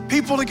these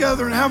people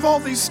together and have all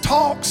these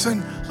talks,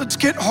 and let's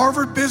get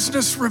Harvard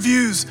Business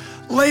Review's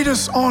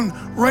latest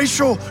on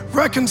racial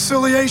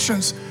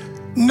reconciliations.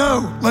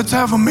 No, let's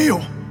have a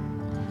meal.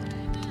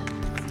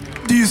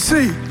 Do you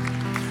see?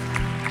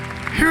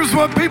 Here's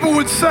what people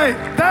would say.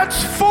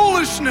 That's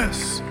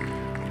foolishness.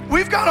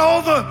 We've got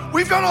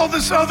all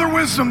this other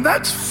wisdom.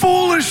 That's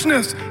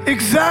foolishness.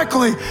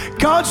 Exactly.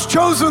 God's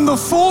chosen the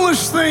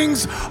foolish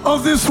things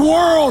of this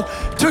world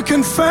to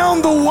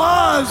confound the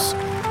wise,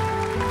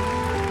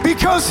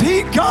 because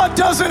God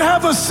doesn't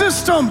have a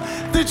system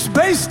that's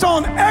based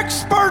on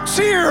experts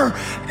here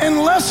and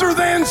lesser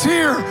thans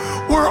here.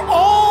 We're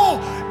all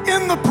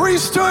in the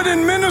priesthood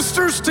and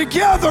ministers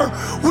together.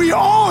 We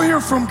all hear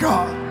from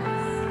God.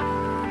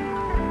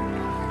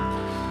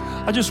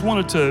 I just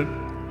wanted to,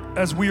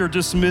 as we are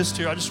dismissed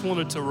here, I just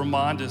wanted to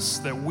remind us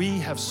that we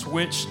have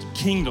switched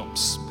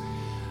kingdoms.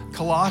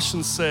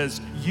 Colossians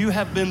says, you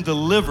have been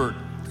delivered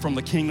from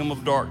the kingdom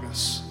of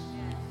darkness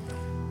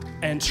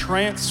and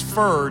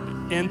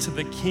transferred into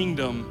the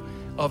kingdom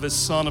of his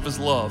Son of his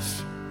love.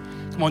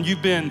 Come on,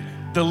 you've been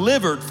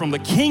delivered from the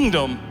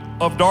kingdom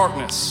of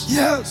darkness.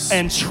 Yes.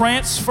 And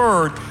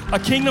transferred, a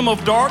kingdom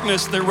of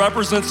darkness that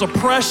represents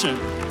oppression,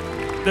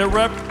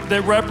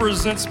 that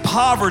represents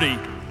poverty,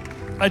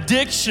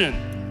 addiction.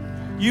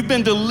 You've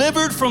been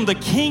delivered from the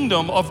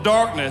kingdom of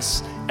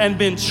darkness and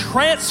been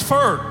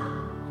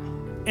transferred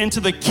into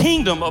the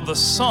kingdom of the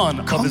Son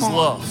of his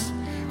love.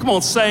 Come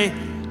on, say,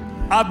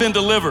 I've been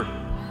delivered.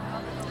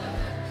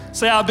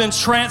 Say, I've been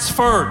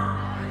transferred.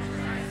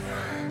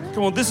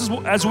 Come on, this is,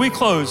 as we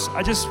close,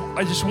 I just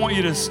want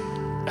you to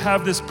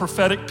have this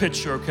prophetic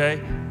picture, okay?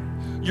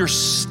 You're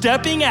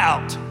stepping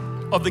out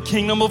of the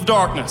kingdom of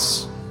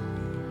darkness.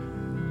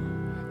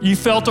 You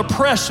felt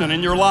oppression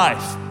in your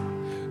life.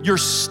 You're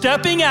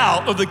stepping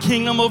out of the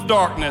kingdom of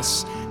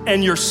darkness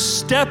and you're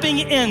stepping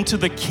into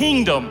the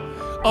kingdom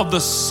of the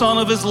Son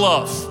of his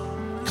love.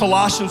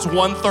 Colossians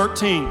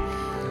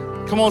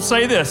 1:13. Come on,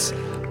 say this.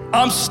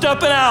 I'm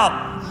stepping out.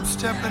 I'm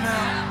stepping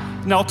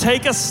out. Now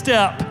take a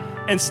step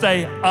and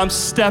say, I'm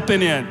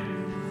stepping in.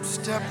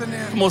 Stepping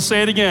in. Come on,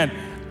 say it again.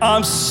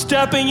 I'm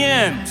stepping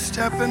in.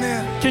 Stepping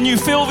in. Can you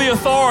feel the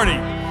authority?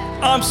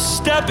 I'm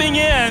stepping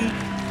in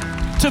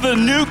to the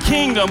new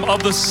kingdom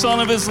of the Son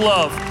of his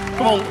love.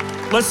 Come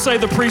on, let's say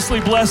the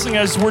priestly blessing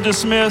as we're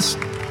dismissed.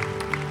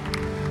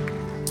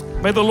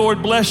 May the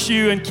Lord bless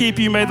you and keep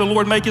you. May the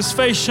Lord make his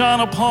face shine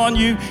upon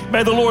you.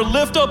 May the Lord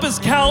lift up his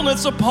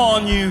countenance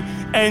upon you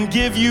and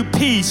give you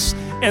peace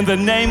in the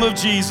name of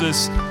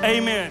Jesus.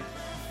 Amen.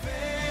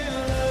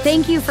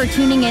 Thank you for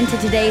tuning in to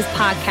today's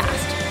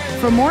podcast.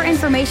 For more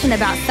information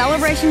about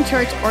Celebration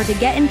Church or to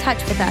get in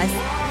touch with us,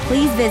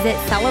 please visit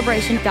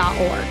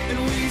celebration.org.